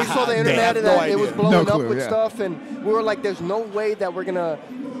 No, we saw the internet and it was blowing up with stuff, and we were like, there's no way that we're going to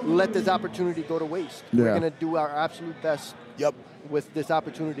let this opportunity go to waste. We're going to do our absolute best with this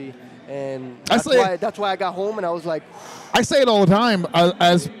opportunity, and that's why I got home, and I was like... I say it all the time.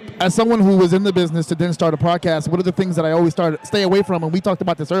 As someone who was in the business to then start a podcast, one of the things that I always stay away from, and we talked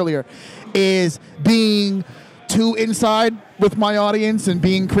about this earlier, is being too inside with my audience and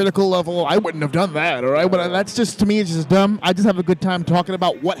being critical of, I wouldn't have done that, or that's just, to me, it's just dumb. I just have a good time talking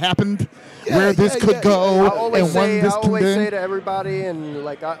about what happened, where this could go, and when this can be. I always say to everybody, and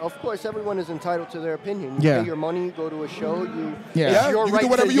like, of course, everyone is entitled to their opinion. You pay your money, go to a show. It's your you right can do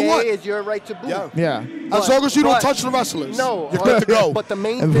whatever you want. It's your right to boo. Yeah. As long as you don't touch the wrestlers. No, you're good to go. But the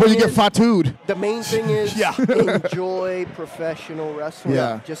main and thing before you get is, fatued. the main thing is enjoy professional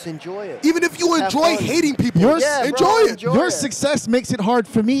wrestling. Just enjoy it. Even if you enjoy hating people, enjoy it. Your success makes it hard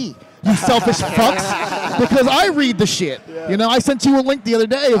for me, you selfish fucks, because I read the shit. You know, I sent you a link the other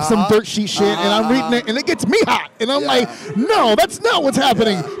day of some dirt sheet shit, and I'm reading it, and it gets me hot. And I'm like, no, that's not what's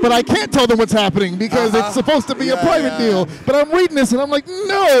happening. But I can't tell them what's happening because it's supposed to be a private deal. But I'm reading this, and I'm like,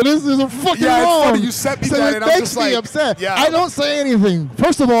 no, this is a fucking wrong. It's funny. You sent me so that, it and I'm makes just me like, upset. I don't say anything.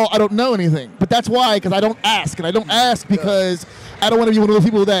 First of all, I don't know anything. But that's why, because I don't ask. And I don't ask because I don't want to be one of those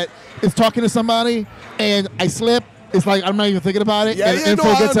people that is talking to somebody, and I slip. It's like I'm not even thinking about it, and info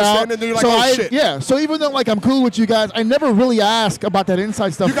gets out. And then you're like, shit. So even though like I'm cool with you guys, I never really ask about that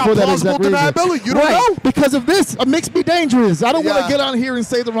inside stuff. You got for that plausible exact reason. deniability. You don't know because of this. It makes me dangerous. I don't want to get on here and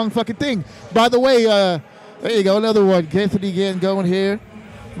say the wrong fucking thing. By the way, there you go, another one. Anthony again going here.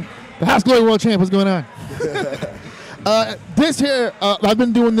 The House Glory World Champ. What's going on? This here, I've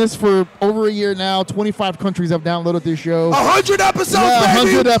been doing this for over a year now. 25 countries have downloaded this show. 100 episodes,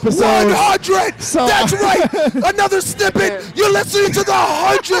 baby. 100 episodes. 100. So, that's right. Another snippet. You're listening to the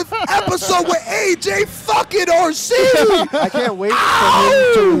 100th episode with AJ fucking Orsini. I can't wait for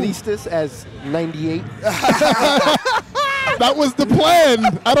him to release this as 98. That was the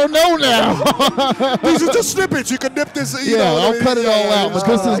plan. I don't know now. These are just snippets. You can nip this. I'll cut it all out. But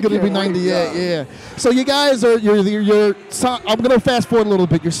this is going to be 98. So you guys are you're I'm going to fast forward a little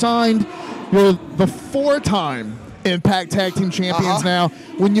bit. You're signed. You're the 4-time Impact Tag Team Champions now.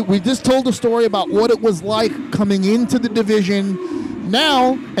 When we just told a story about what it was like coming into the division.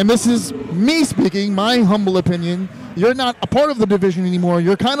 Now, and this is me speaking, my humble opinion, you're not a part of the division anymore.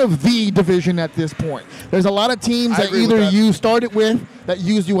 You're kind of the division at this point. There's a lot of teams that either you started with that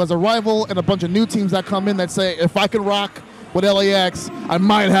use you as a rival, and a bunch of new teams that come in that say, if I can rock with LAX, I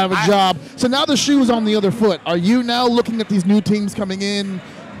might have a job. So now the shoe's on the other foot. Are you now looking at these new teams coming in,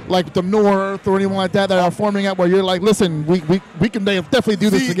 like the North or anyone like that are forming up, where you're like, listen, we can definitely do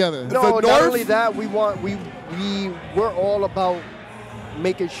this together? No, not only that, we're all about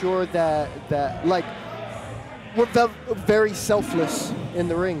making sure that like, we're very selfless in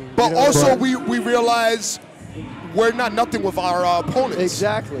the ring. But also, we realize we're not nothing with our opponents.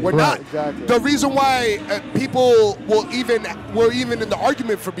 Exactly. We're not. Exactly. The reason why people we're even in the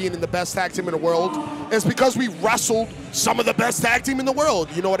argument for being in the best tag team in the world is because we wrestled some of the best tag team in the world.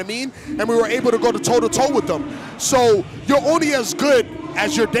 You know what I mean? And we were able to go toe-to-toe with them. So you're only as good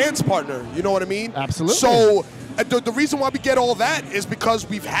as your dance partner. You know what I mean? Absolutely. So the reason why we get all that is because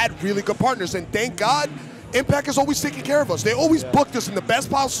we've had really good partners. And thank God, Impact has always taken care of us. They always booked us in the best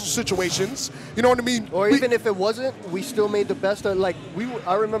possible situations. You know what I mean? Or even if it wasn't, we still made the best of. Like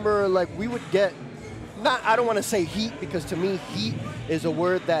I remember, like we would get. I don't want to say heat, because to me, heat is a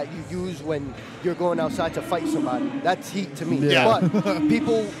word that you use when you're going outside to fight somebody. That's heat to me. Yeah. But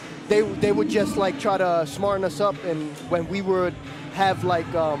people, they would just like try to smarten us up, and when we would have like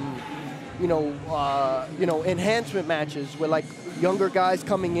enhancement matches where like younger guys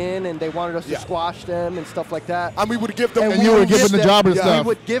coming in and they wanted us to squash them and stuff like that. And we would give them. And you were giving the job and stuff. We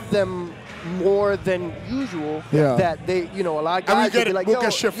would give them more than usual. That they, a lot of guys would be like, we'll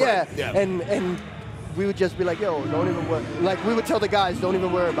get shit for it. And we would just be like, yo, don't even worry. Like we would tell the guys, don't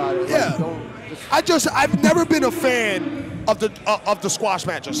even worry about it. Yeah. Like, I've never been a fan of the squash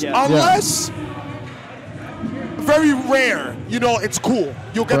matches unless. Very rare, it's cool.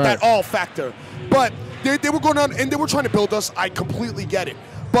 You'll get that all factor. But they were going on, and they were trying to build us. I completely get it.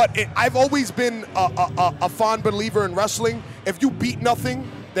 But I've always been a fond believer in wrestling. If you beat nothing,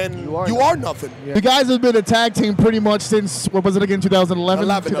 then you are nothing. Yeah. You guys have been a tag team pretty much since, what was it again, 2011?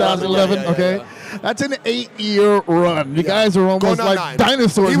 2011, okay. That's an 8-year run. You guys are almost like 9.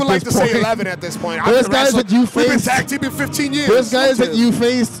 Dinosaurs. He would like to say 11 11 at this point. There's guys that you faced. We've been tag teaming 15 years. There's guys that you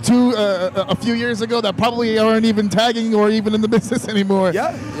faced a few years ago that probably aren't even tagging or even in the business anymore.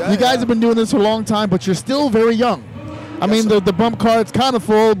 You guys have been doing this for a long time, but you're still very young. I mean, the bump card's kind of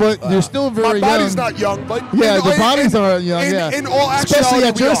full, but you're still very young. My body's not young, but the bodies are young. In all actuality, especially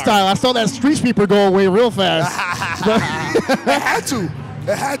at your style. I saw that street sweeper go away real fast.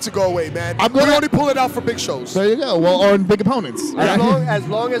 It had to go away, man. We only pull it out for big shows. There you go. Well, or big opponents. As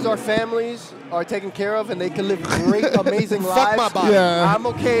long as our families are taken care of and they can live great, amazing lives. Fuck my body. I'm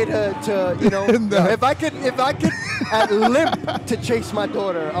okay to if I could limp to chase my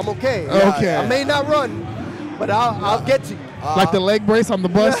daughter, I'm okay. Okay. I may not run, but I'll get to you. Like the leg brace on the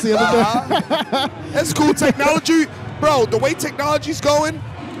bus the other day. That's cool technology. Bro, the way technology's going,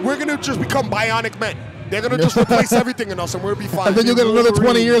 we're going to just become bionic men. They're going to just replace everything in us, and we'll be fine. And then you'll get another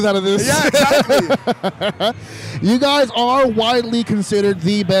 20 years out of this. Yeah, exactly. You guys are widely considered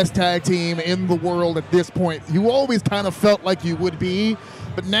the best tag team in the world at this point. You always kind of felt like you would be,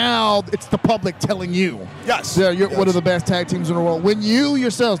 but now it's the public telling you. Yes. You're one of the best tag teams in the world. When you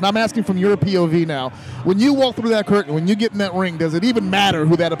yourselves, now I'm asking from your POV now, when you walk through that curtain, when you get in that ring, does it even matter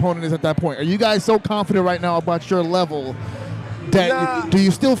who that opponent is at that point? Are you guys so confident right now about your level that do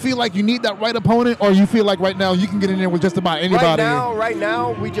you still feel like you need that right opponent, or you feel like right now you can get in there with just about anybody? Right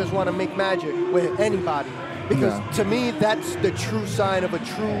now, we just want to make magic with anybody. Because to me, that's the true sign of a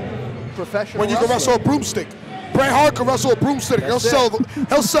true professional When you can wrestle a broomstick. Bret Hart can wrestle a broomstick. He'll sell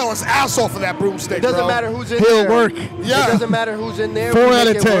his ass off of that broomstick. It doesn't bro. matter who's in He'll there. work. Yeah. It doesn't matter who's in there. 4 we out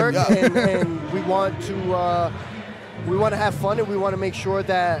make of it 10. work, Yeah. and we want to have fun, and we want to make sure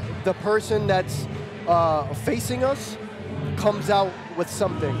that the person that's facing us comes out with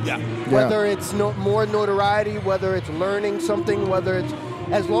something. Yeah. Whether it's more notoriety, whether it's learning something, whether it's,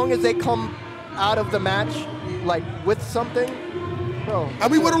 as long as they come out of the match like with something, bro.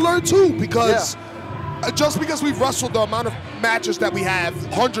 And we want to learn too, because just because we've wrestled the amount of matches that we have,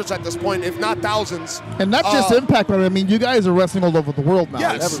 hundreds at this point, if not thousands. And not just Impact, but I mean, you guys are wrestling all over the world now.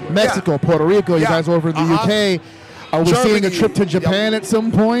 Yes. Mexico, Puerto Rico, you guys are over in the UK. Are we seeing a trip to Japan at some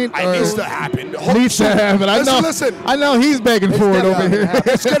point? It needs to happen. Needs to happen. I know he's begging for it over here.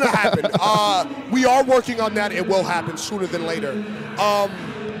 It's going to happen. We are working on that. It will happen sooner than later.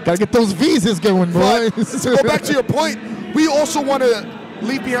 Gotta get those visas going, boys. To go back to your point, we also want to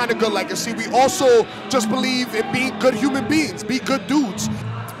leave behind a good legacy. We also just believe in being good human beings, be good dudes.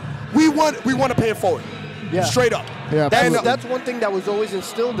 We want to pay it forward. Yeah. Straight up. Yeah, That's one thing that was always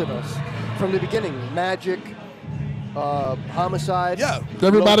instilled in us from the beginning. Magic, homicide. Yeah.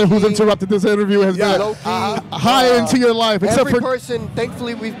 Everybody who's interrupted this interview has been high into your life. Except every for person,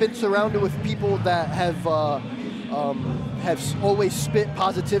 thankfully, we've been surrounded with people that have always spit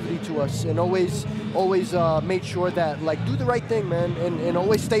positivity to us, and always made sure that, like, do the right thing, man, and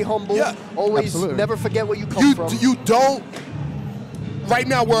always stay humble. Yeah. Always never forget where you come from. You don't. Right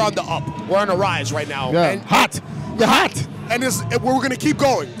now we're on the up. We're on a rise right now. Yeah. And Hot. You're hot. And we're going to keep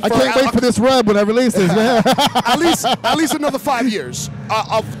going. I can't wait for this rub when I release this, man. at least another 5 years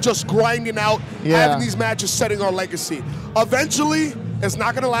of just grinding out, having these matches, setting our legacy. Eventually, it's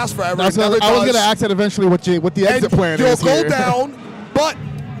not going to last forever. I was going to ask that eventually what the exit plan is. You'll go down, but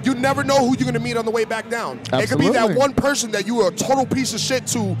you never know who you're going to meet on the way back down. Absolutely. It could be that one person that you were a total piece of shit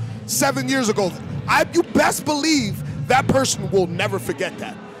to 7 years ago. You best believe that person will never forget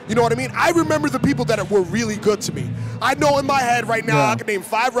that. You know what I mean? I remember the people that were really good to me. I know in my head right now I can name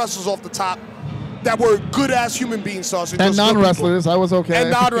 5 wrestlers off the top that were good-ass human beings to us. And non-wrestlers. I was okay. And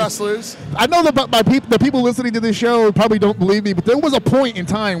non-wrestlers. I know that the people listening to this show probably don't believe me, but there was a point in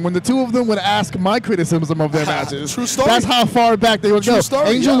time when the two of them would ask my criticism of their matches. True story. That's how far back they would go. Story,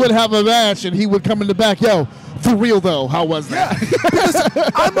 Angel would have a match, and he would come in the back, yo, for real, though, how was that? Yeah,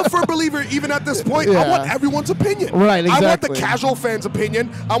 because I'm a firm believer, even at this point, I want everyone's opinion. Right, exactly. I want the casual fan's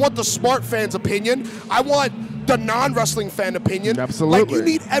opinion. I want the smart fan's opinion. I want the non-wrestling fan opinion. Absolutely. Like, you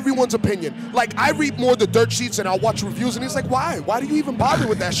need everyone's opinion. Like, I read more of the dirt sheets and I'll watch reviews, and he's like, why? Why do you even bother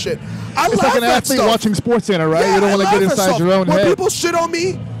with that shit? It's laugh like an at athlete stuff. watching SportsCenter, right? Yeah, You don't want to get inside your own when head. When people shit on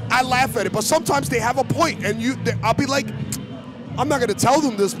me, I laugh at it. But sometimes they have a point, and I'll be like, I'm not going to tell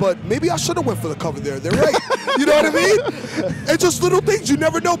them this, but maybe I should have went for the cover there. They're right. You know what I mean? It's just little things you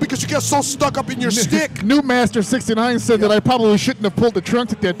never know because you get so stuck up in your stick. New Master 69 said that I probably shouldn't have pulled the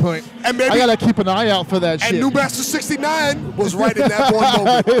trunk at that point. And maybe, I got to keep an eye out for that shit. And New Master 69 was right in that one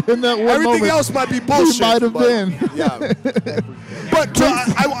moment. In that one Everything moment, else might be bullshit. He might have been. Yeah. But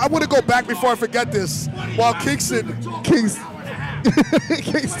I want to go back before I forget this. While Kingston. Kingston.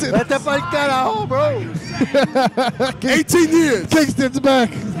 Vete pa'l carajo, bro. 18 years. Kingston's back.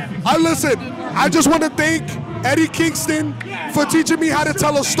 I just want to thank Eddie Kingston for teaching me how to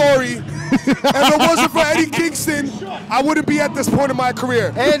tell a story. If it wasn't for Eddie Kingston, I wouldn't be at this point in my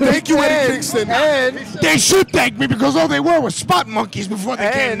career. And thank you, Eddie Kingston. And they should thank me because all they were spot monkeys before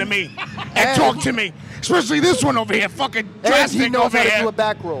they came to me and talked to me. Especially this one over here, fucking drastic he knows over how to here. do a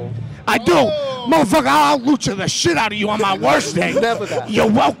back roll. I do. Motherfucker, I'll lucha the shit out of you on my worst day. Never that.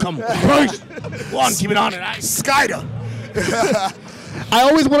 You're welcome. First, one, keep it on it. Skyder. I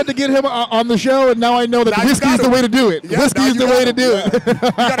always wanted to get him on the show, and now I know that whiskey is the way to do it. Yeah, whiskey is the way to do it.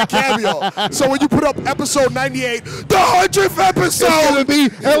 You got a cameo. So when you put up episode 98, the 100th episode, it's going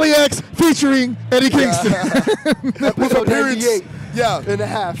to be LAX featuring Eddie Kingston. Episode 98. Yeah, and a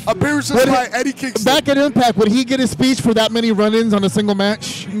half. Appearances by Eddie Kingston. Back at Impact, would he get his speech for that many run-ins on a single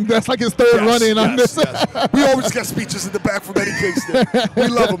match? That's like his third run-in on this. Yes. We always get speeches in the back from Eddie Kingston. We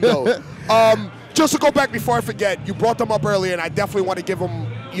love him, though. Just to go back before I forget, you brought them up earlier, and I definitely want to give them,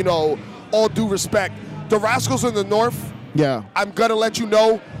 all due respect. The Rascals in the North, I'm going to let you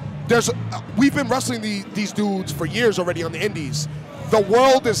know, we've been wrestling these dudes for years already on the indies. The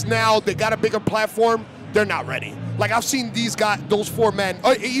world is now, they got a bigger platform. They're not ready. Like, I've seen these guys, those 4 men,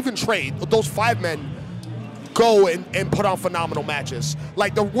 or even Trade, those 5 men go and put on phenomenal matches.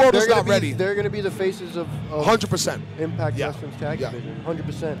 Like, the world is not ready. They're going to be the faces of 100%. Impact Wrestling's tag division.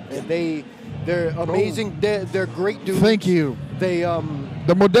 100%. And they're amazing. They're great dudes. Thank you. They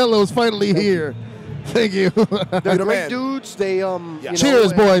the Modelo's finally here. Thank you. They're great dudes. They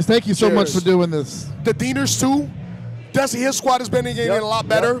Cheers, boys. Thank you so much for doing this. The Deaners, too. Desi, his squad has been getting a lot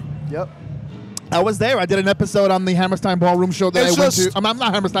better. Yep. I was there. I did an episode on the Hammerstein Ballroom show that I went to. I'm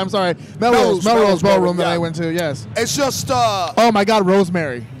not Hammerstein, I'm sorry. Melrose Ballroom that I went to, yes. It's just... oh, my God,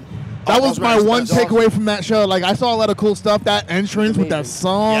 Rosemary. That was my one takeaway from that show. Like, I saw a lot of cool stuff. That entrance with that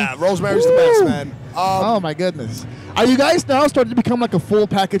song. Yeah, Rosemary's the best, man. Oh, my goodness. Are you guys now starting to become like a full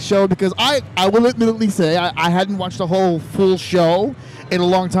package show? Because I will admittedly say I hadn't watched a whole full show in a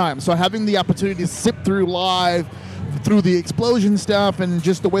long time. So having the opportunity to sit through live, through the explosion stuff, and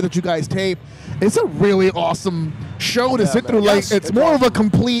just the way that you guys tape, it's a really awesome show to sit through. Like, it's more of a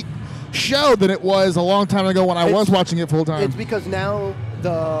complete show than it was a long time ago when I was watching it full time. It's because now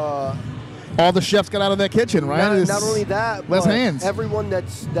all the chefs got out of that kitchen, right? Not only that, less but hands. Everyone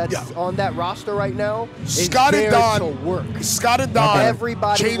that's on that roster right now is Scott there and Don, to work. Scott and Don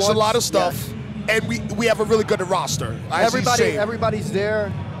Everybody changed a lot of stuff, and we have a really good roster. Everybody's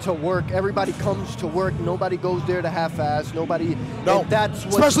there to work. Everybody comes to work. Nobody goes there to half-ass. Nobody. No. And that's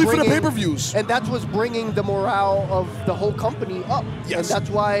what's especially for the bringing, pay-per-views. And that's what's bringing the morale of the whole company up. Yes. And that's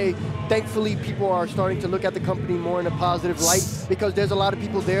why, thankfully, people are starting to look at the company more in a positive light, because there's a lot of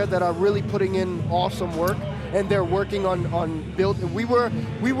people there that are really putting in awesome work, and they're working on build. We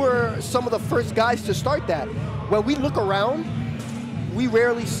were some of the first guys to start that. When we look around, we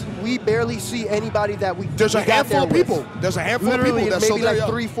barely see anybody that we. There's a handful of people. There's a handful of people that's maybe like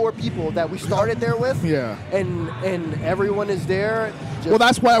 3-4 people that we started there with. Yeah. And everyone is there. Well,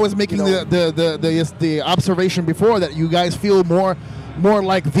 that's why I was making the observation before that you guys feel more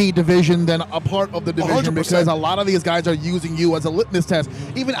like the division than a part of the division 100%. Because a lot of these guys are using you as a litmus test.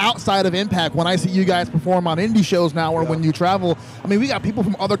 Even outside of Impact, when I see you guys perform on indie shows now or when you travel, I mean, we got people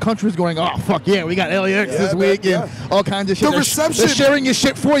from other countries going, oh, fuck yeah, we got LAX this week and all kinds of shit. The reception. They're sharing your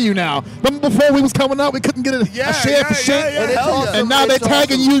shit for you now. Remember before we was coming up, we couldn't get a share for shit? And it's awesome. And now they're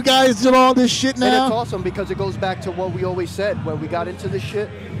tagging you guys and all this shit now. And it's awesome because it goes back to what we always said when we got into this shit.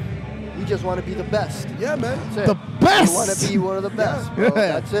 We just want to be the best. Yeah, man. That's it. The best. We want to be one of the best, bro.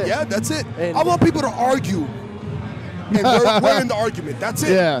 That's it. Yeah, that's it. And I want people to argue. And we're in the argument. That's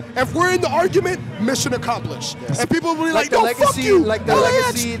it. Yeah. If we're in the argument, mission accomplished. And people will be like, the no, legacy- fuck you. like the LAX,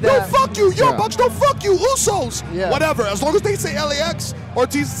 legacy no, that- fuck you. Yo, Bucks, no, fuck you. Usos. Yeah. Whatever. As long as they say LAX or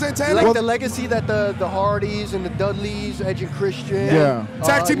Jesus Santana. Like the legacy that the Hardys and the Dudleys, Edge and Christian,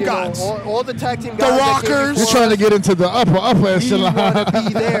 Tag team you know, gods. all the tag team The guys. Rockers. You're trying to get into the upper We echelon. want to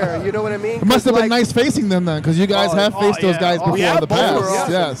be there. You know what I mean? It must have been Like, nice facing them then, because you guys have faced those guys before in the past.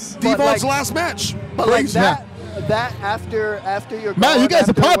 Yes. But Devon's like- last match. But like Crazy. that after your Man, you guys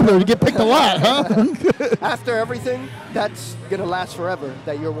are after popular. You whatever- get picked a lot, huh? After everything, that's gonna last forever.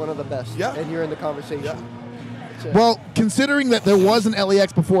 That you're one of the best. Yeah. And you're in the conversation. Yeah. That's it. Well, considering that there was an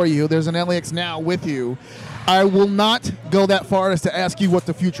LAX before you, there's an LAX now with you, I will not go that far as to ask you what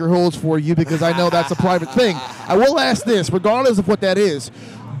the future holds for you, because I know that's a private thing. I will ask this, regardless of what that is.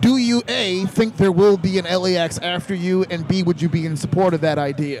 Do you, A, think there will be an LAX after you, and B, would you be in support of that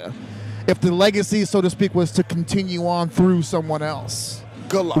idea? If the legacy, so to speak, was to continue on through someone else.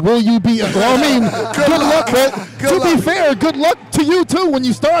 Good luck. Will you be? Well, I mean, good luck. But to be fair, good luck to you too when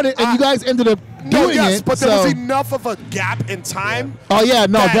you started and you guys ended up doing it. But there so. was enough of a gap in time. Oh yeah,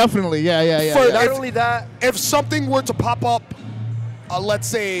 no, that- definitely, yeah. For- Not if- only that, If something were to pop up, let's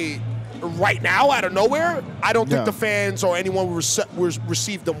say right now out of nowhere, I don't think Yeah. the fans or anyone will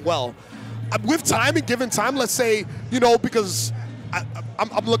receive them well. With time and given time, let's say, because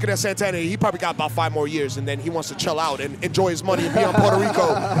I'm looking at Santana. He probably got about 5 more years, and then he wants to chill out and enjoy his money and be on Puerto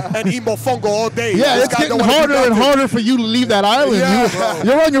Rico and eat mofongo all day. Yeah, it's getting harder and harder for you to leave that island. Yeah.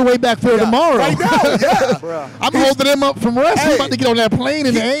 You're on your way back there tomorrow. Right now, yeah. I'm holding him up from rest. He's about to get on that plane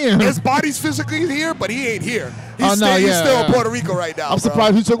in the AM. His body's physically here, but he ain't here. He's still in Puerto Rico right now. I'm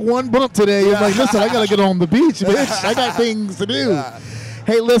surprised he took one bump today. He's like, listen, I got to get on the beach, bitch. I got things to do. Yeah.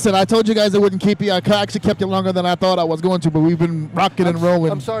 Hey, listen, I told you guys I wouldn't keep you. I actually kept you longer than I thought I was going to, but we've been rocking and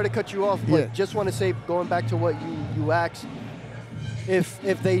rolling. I'm sorry to cut you off, but just want to say, going back to what you asked, if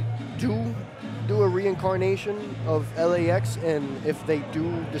they do a reincarnation of LAX, and if they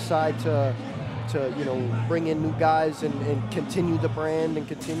do decide to bring in new guys and continue the brand and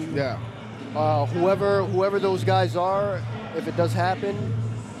continue, whoever those guys are, if it does happen,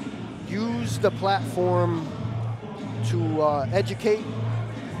 use the platform to educate.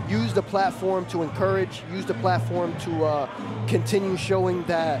 Use the platform to encourage. Use the platform to continue showing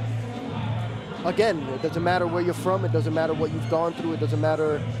that, again, it doesn't matter where you're from. It doesn't matter what you've gone through. It doesn't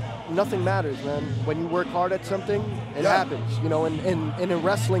matter. Nothing matters, man. When you work hard at something, it happens. You know, and in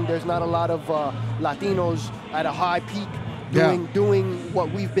wrestling, there's not a lot of Latinos at a high peak doing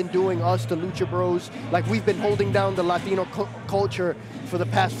what we've been doing, us, the Lucha Bros. Like, we've been holding down the Latino culture for the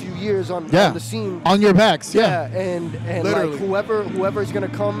past few years on the scene. On your backs, and like whoever is going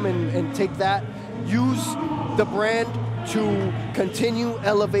to come and take that, use the brand to continue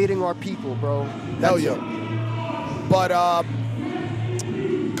elevating our people, bro. Hell yeah. But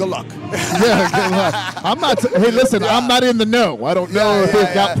good luck. Good luck. Hey, listen, I'm not in the know. I don't know if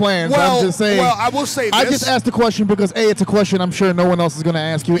they've got plans. Well, I'm just saying. Well, I will say this. I just asked the question because A, it's a question I'm sure no one else is going to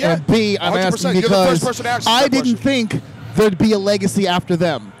ask you, and B, I'm asking because I didn't think there'd be a legacy after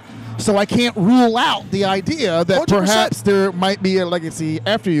them. So I can't rule out the idea that 100%. Perhaps there might be a legacy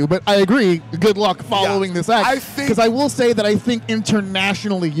after you. But I agree. Good luck following this act. Because I will say that I think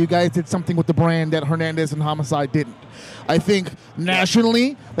internationally you guys did something with the brand that Hernandez and Homicide didn't. I think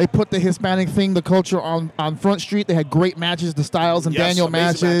nationally they put the Hispanic thing, the culture on Front Street. They had great matches, the Styles and Daniel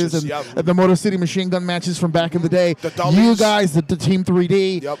matches and the Motor City Machine Gun matches from back in the day. You guys, the Team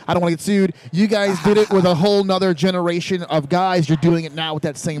 3D, I don't want to get sued. You guys did it with a whole nother generation of guys. You're doing it now with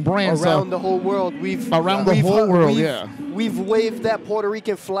that same brand. Around the whole world. We've waved that Puerto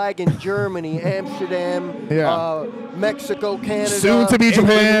Rican flag in Germany, Amsterdam, Mexico, Canada, soon to be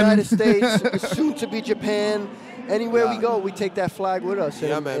Japan, United States, soon to be Japan. Anywhere we go, we take that flag with us.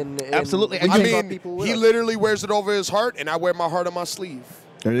 And absolutely. And I mean, he literally wears it over his heart, and I wear my heart on my sleeve.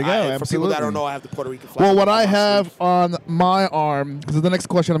 There you go. For people that don't know, I have the Puerto Rican flag. Well, what I have on my arm, because the next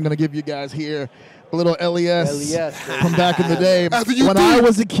question I'm going to give you guys here, a little LES from back in the day. When I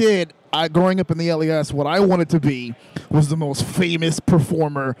was a kid, growing up in the LES, what I wanted to be was the most famous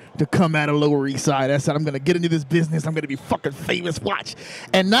performer to come out of Lower East Side. I said, I'm going to get into this business. I'm going to be fucking famous. Watch.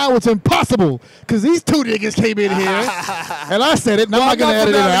 And now it's impossible because these two niggas came in here, and I said it, and I'm not going to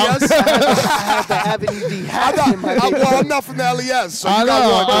edit it out. I had the Avenue D hat in my I'm not from the LES, so I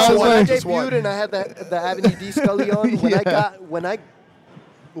know. I debuted, and I had the Avenue D Scully on.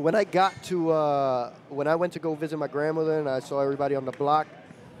 When I went to go visit my grandmother and I saw everybody on the block,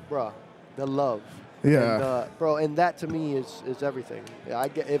 bro, the love. Yeah. And that to me is everything.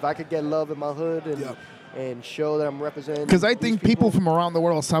 If I could get love in my hood and show that I'm representing. Because I think people from around the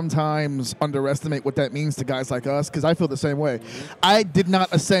world sometimes underestimate what that means to guys like us, because I feel the same way. Mm-hmm. I did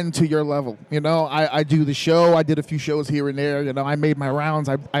not ascend to your level. You know, I do the show. I did a few shows here and there. You know, I made my rounds.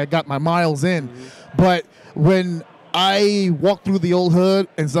 I got my miles in. Mm-hmm. But when I walk through the old hood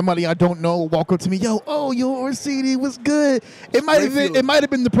and somebody I don't know walk up to me, your CD was good. It might have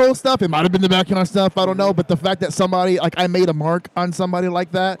been the pro stuff, it might have been the backyard stuff, I don't know, but the fact that somebody, like, I made a mark on somebody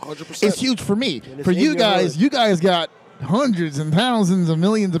like that 100%. Is huge for me. For you guys got hundreds and thousands of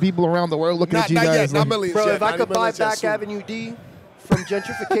millions of people around the world looking at you guys. Not millions, bro, if I could buy back Avenue D from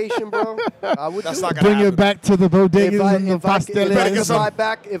gentrification, bro, I would bring it back to the bodegas and the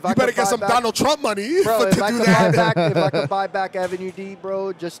pasteles. You better get some Donald Trump money bro, to do that. If I could buy back Avenue D,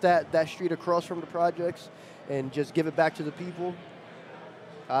 bro, just that street across from the projects, and just give it back to the people,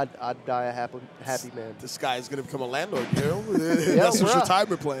 I'd die a happy man. This guy is gonna become a landlord, you know? That's his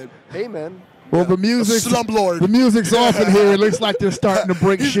retirement plan. Hey, man. Well, the music's off in here. It looks like they're starting to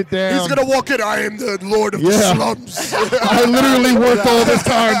break shit down. He's going to walk in. I am the lord of the slums. I literally worked all this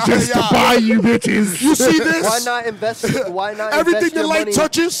time just to buy you bitches. You see this? Why not invest Everything the light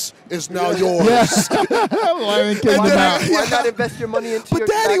touches is now yours. Why not invest your money into But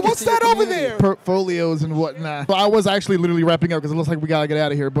Daddy, what's that over there? Portfolios and whatnot. But I was actually literally wrapping up because it looks like we got to get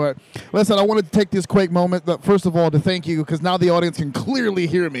out of here. But listen, I wanted to take this quick moment, first of all, to thank you because now the audience can clearly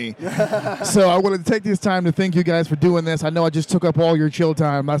hear me. So I wanted to take this time to thank you guys for doing this. I know I just took up all your chill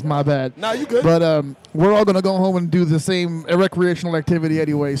time. That's my bad. Nah, you good. But we're all going to go home and do the same recreational activity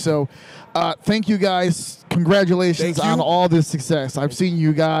anyway. So thank you guys. Congratulations on all this success. I've seen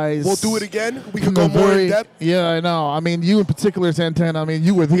you guys. We'll do it again. We can go more in depth. Yeah, I know. I mean, you in particular, Santana, I mean,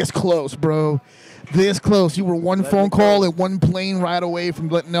 you were this close, bro. This close. You were one phone call and one plane ride away from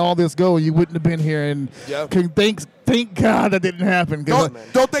letting all this go. You wouldn't have been here. And thank God that didn't happen. Don't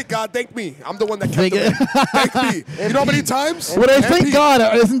thank God. Thank me. I'm the one that kept it. Thank me. You know how many times? When I thank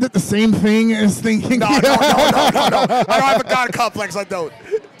God, isn't it the same thing as thinking? No. I don't have a God complex. I don't.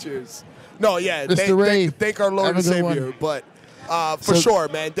 Cheers. No, yeah. Thank our Lord and Savior. But for sure,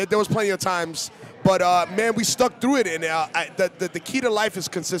 man. There was plenty of times. But, man, we stuck through it. And the key to life is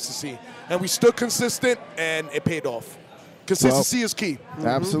consistency. And we stood consistent, and it paid off. Consistency is key.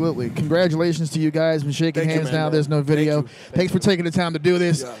 Absolutely. Congratulations to you guys. Been shaking hands now. There's no video. Thanks for taking the time to do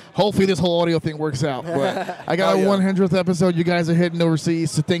this. Yeah. Hopefully this whole audio thing works out. But I got a 100th episode. You guys are heading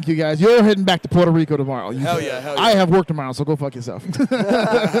overseas, so thank you guys. You're heading back to Puerto Rico tomorrow. Hell yeah. I have work tomorrow, so go fuck yourself.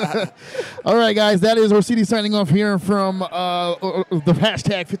 All right, guys. That is Orsini signing off here from the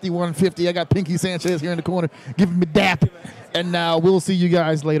hashtag 5150. I got Pinky Sanchez here in the corner giving me dap. And we'll see you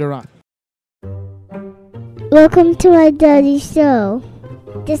guys later on. Welcome to our daddy show.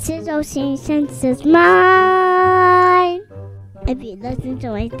 This is Ocean Senses Mine. If you listen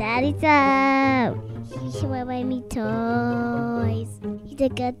to my daddy show, he should buy me toys. He's a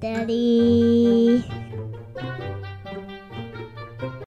good daddy.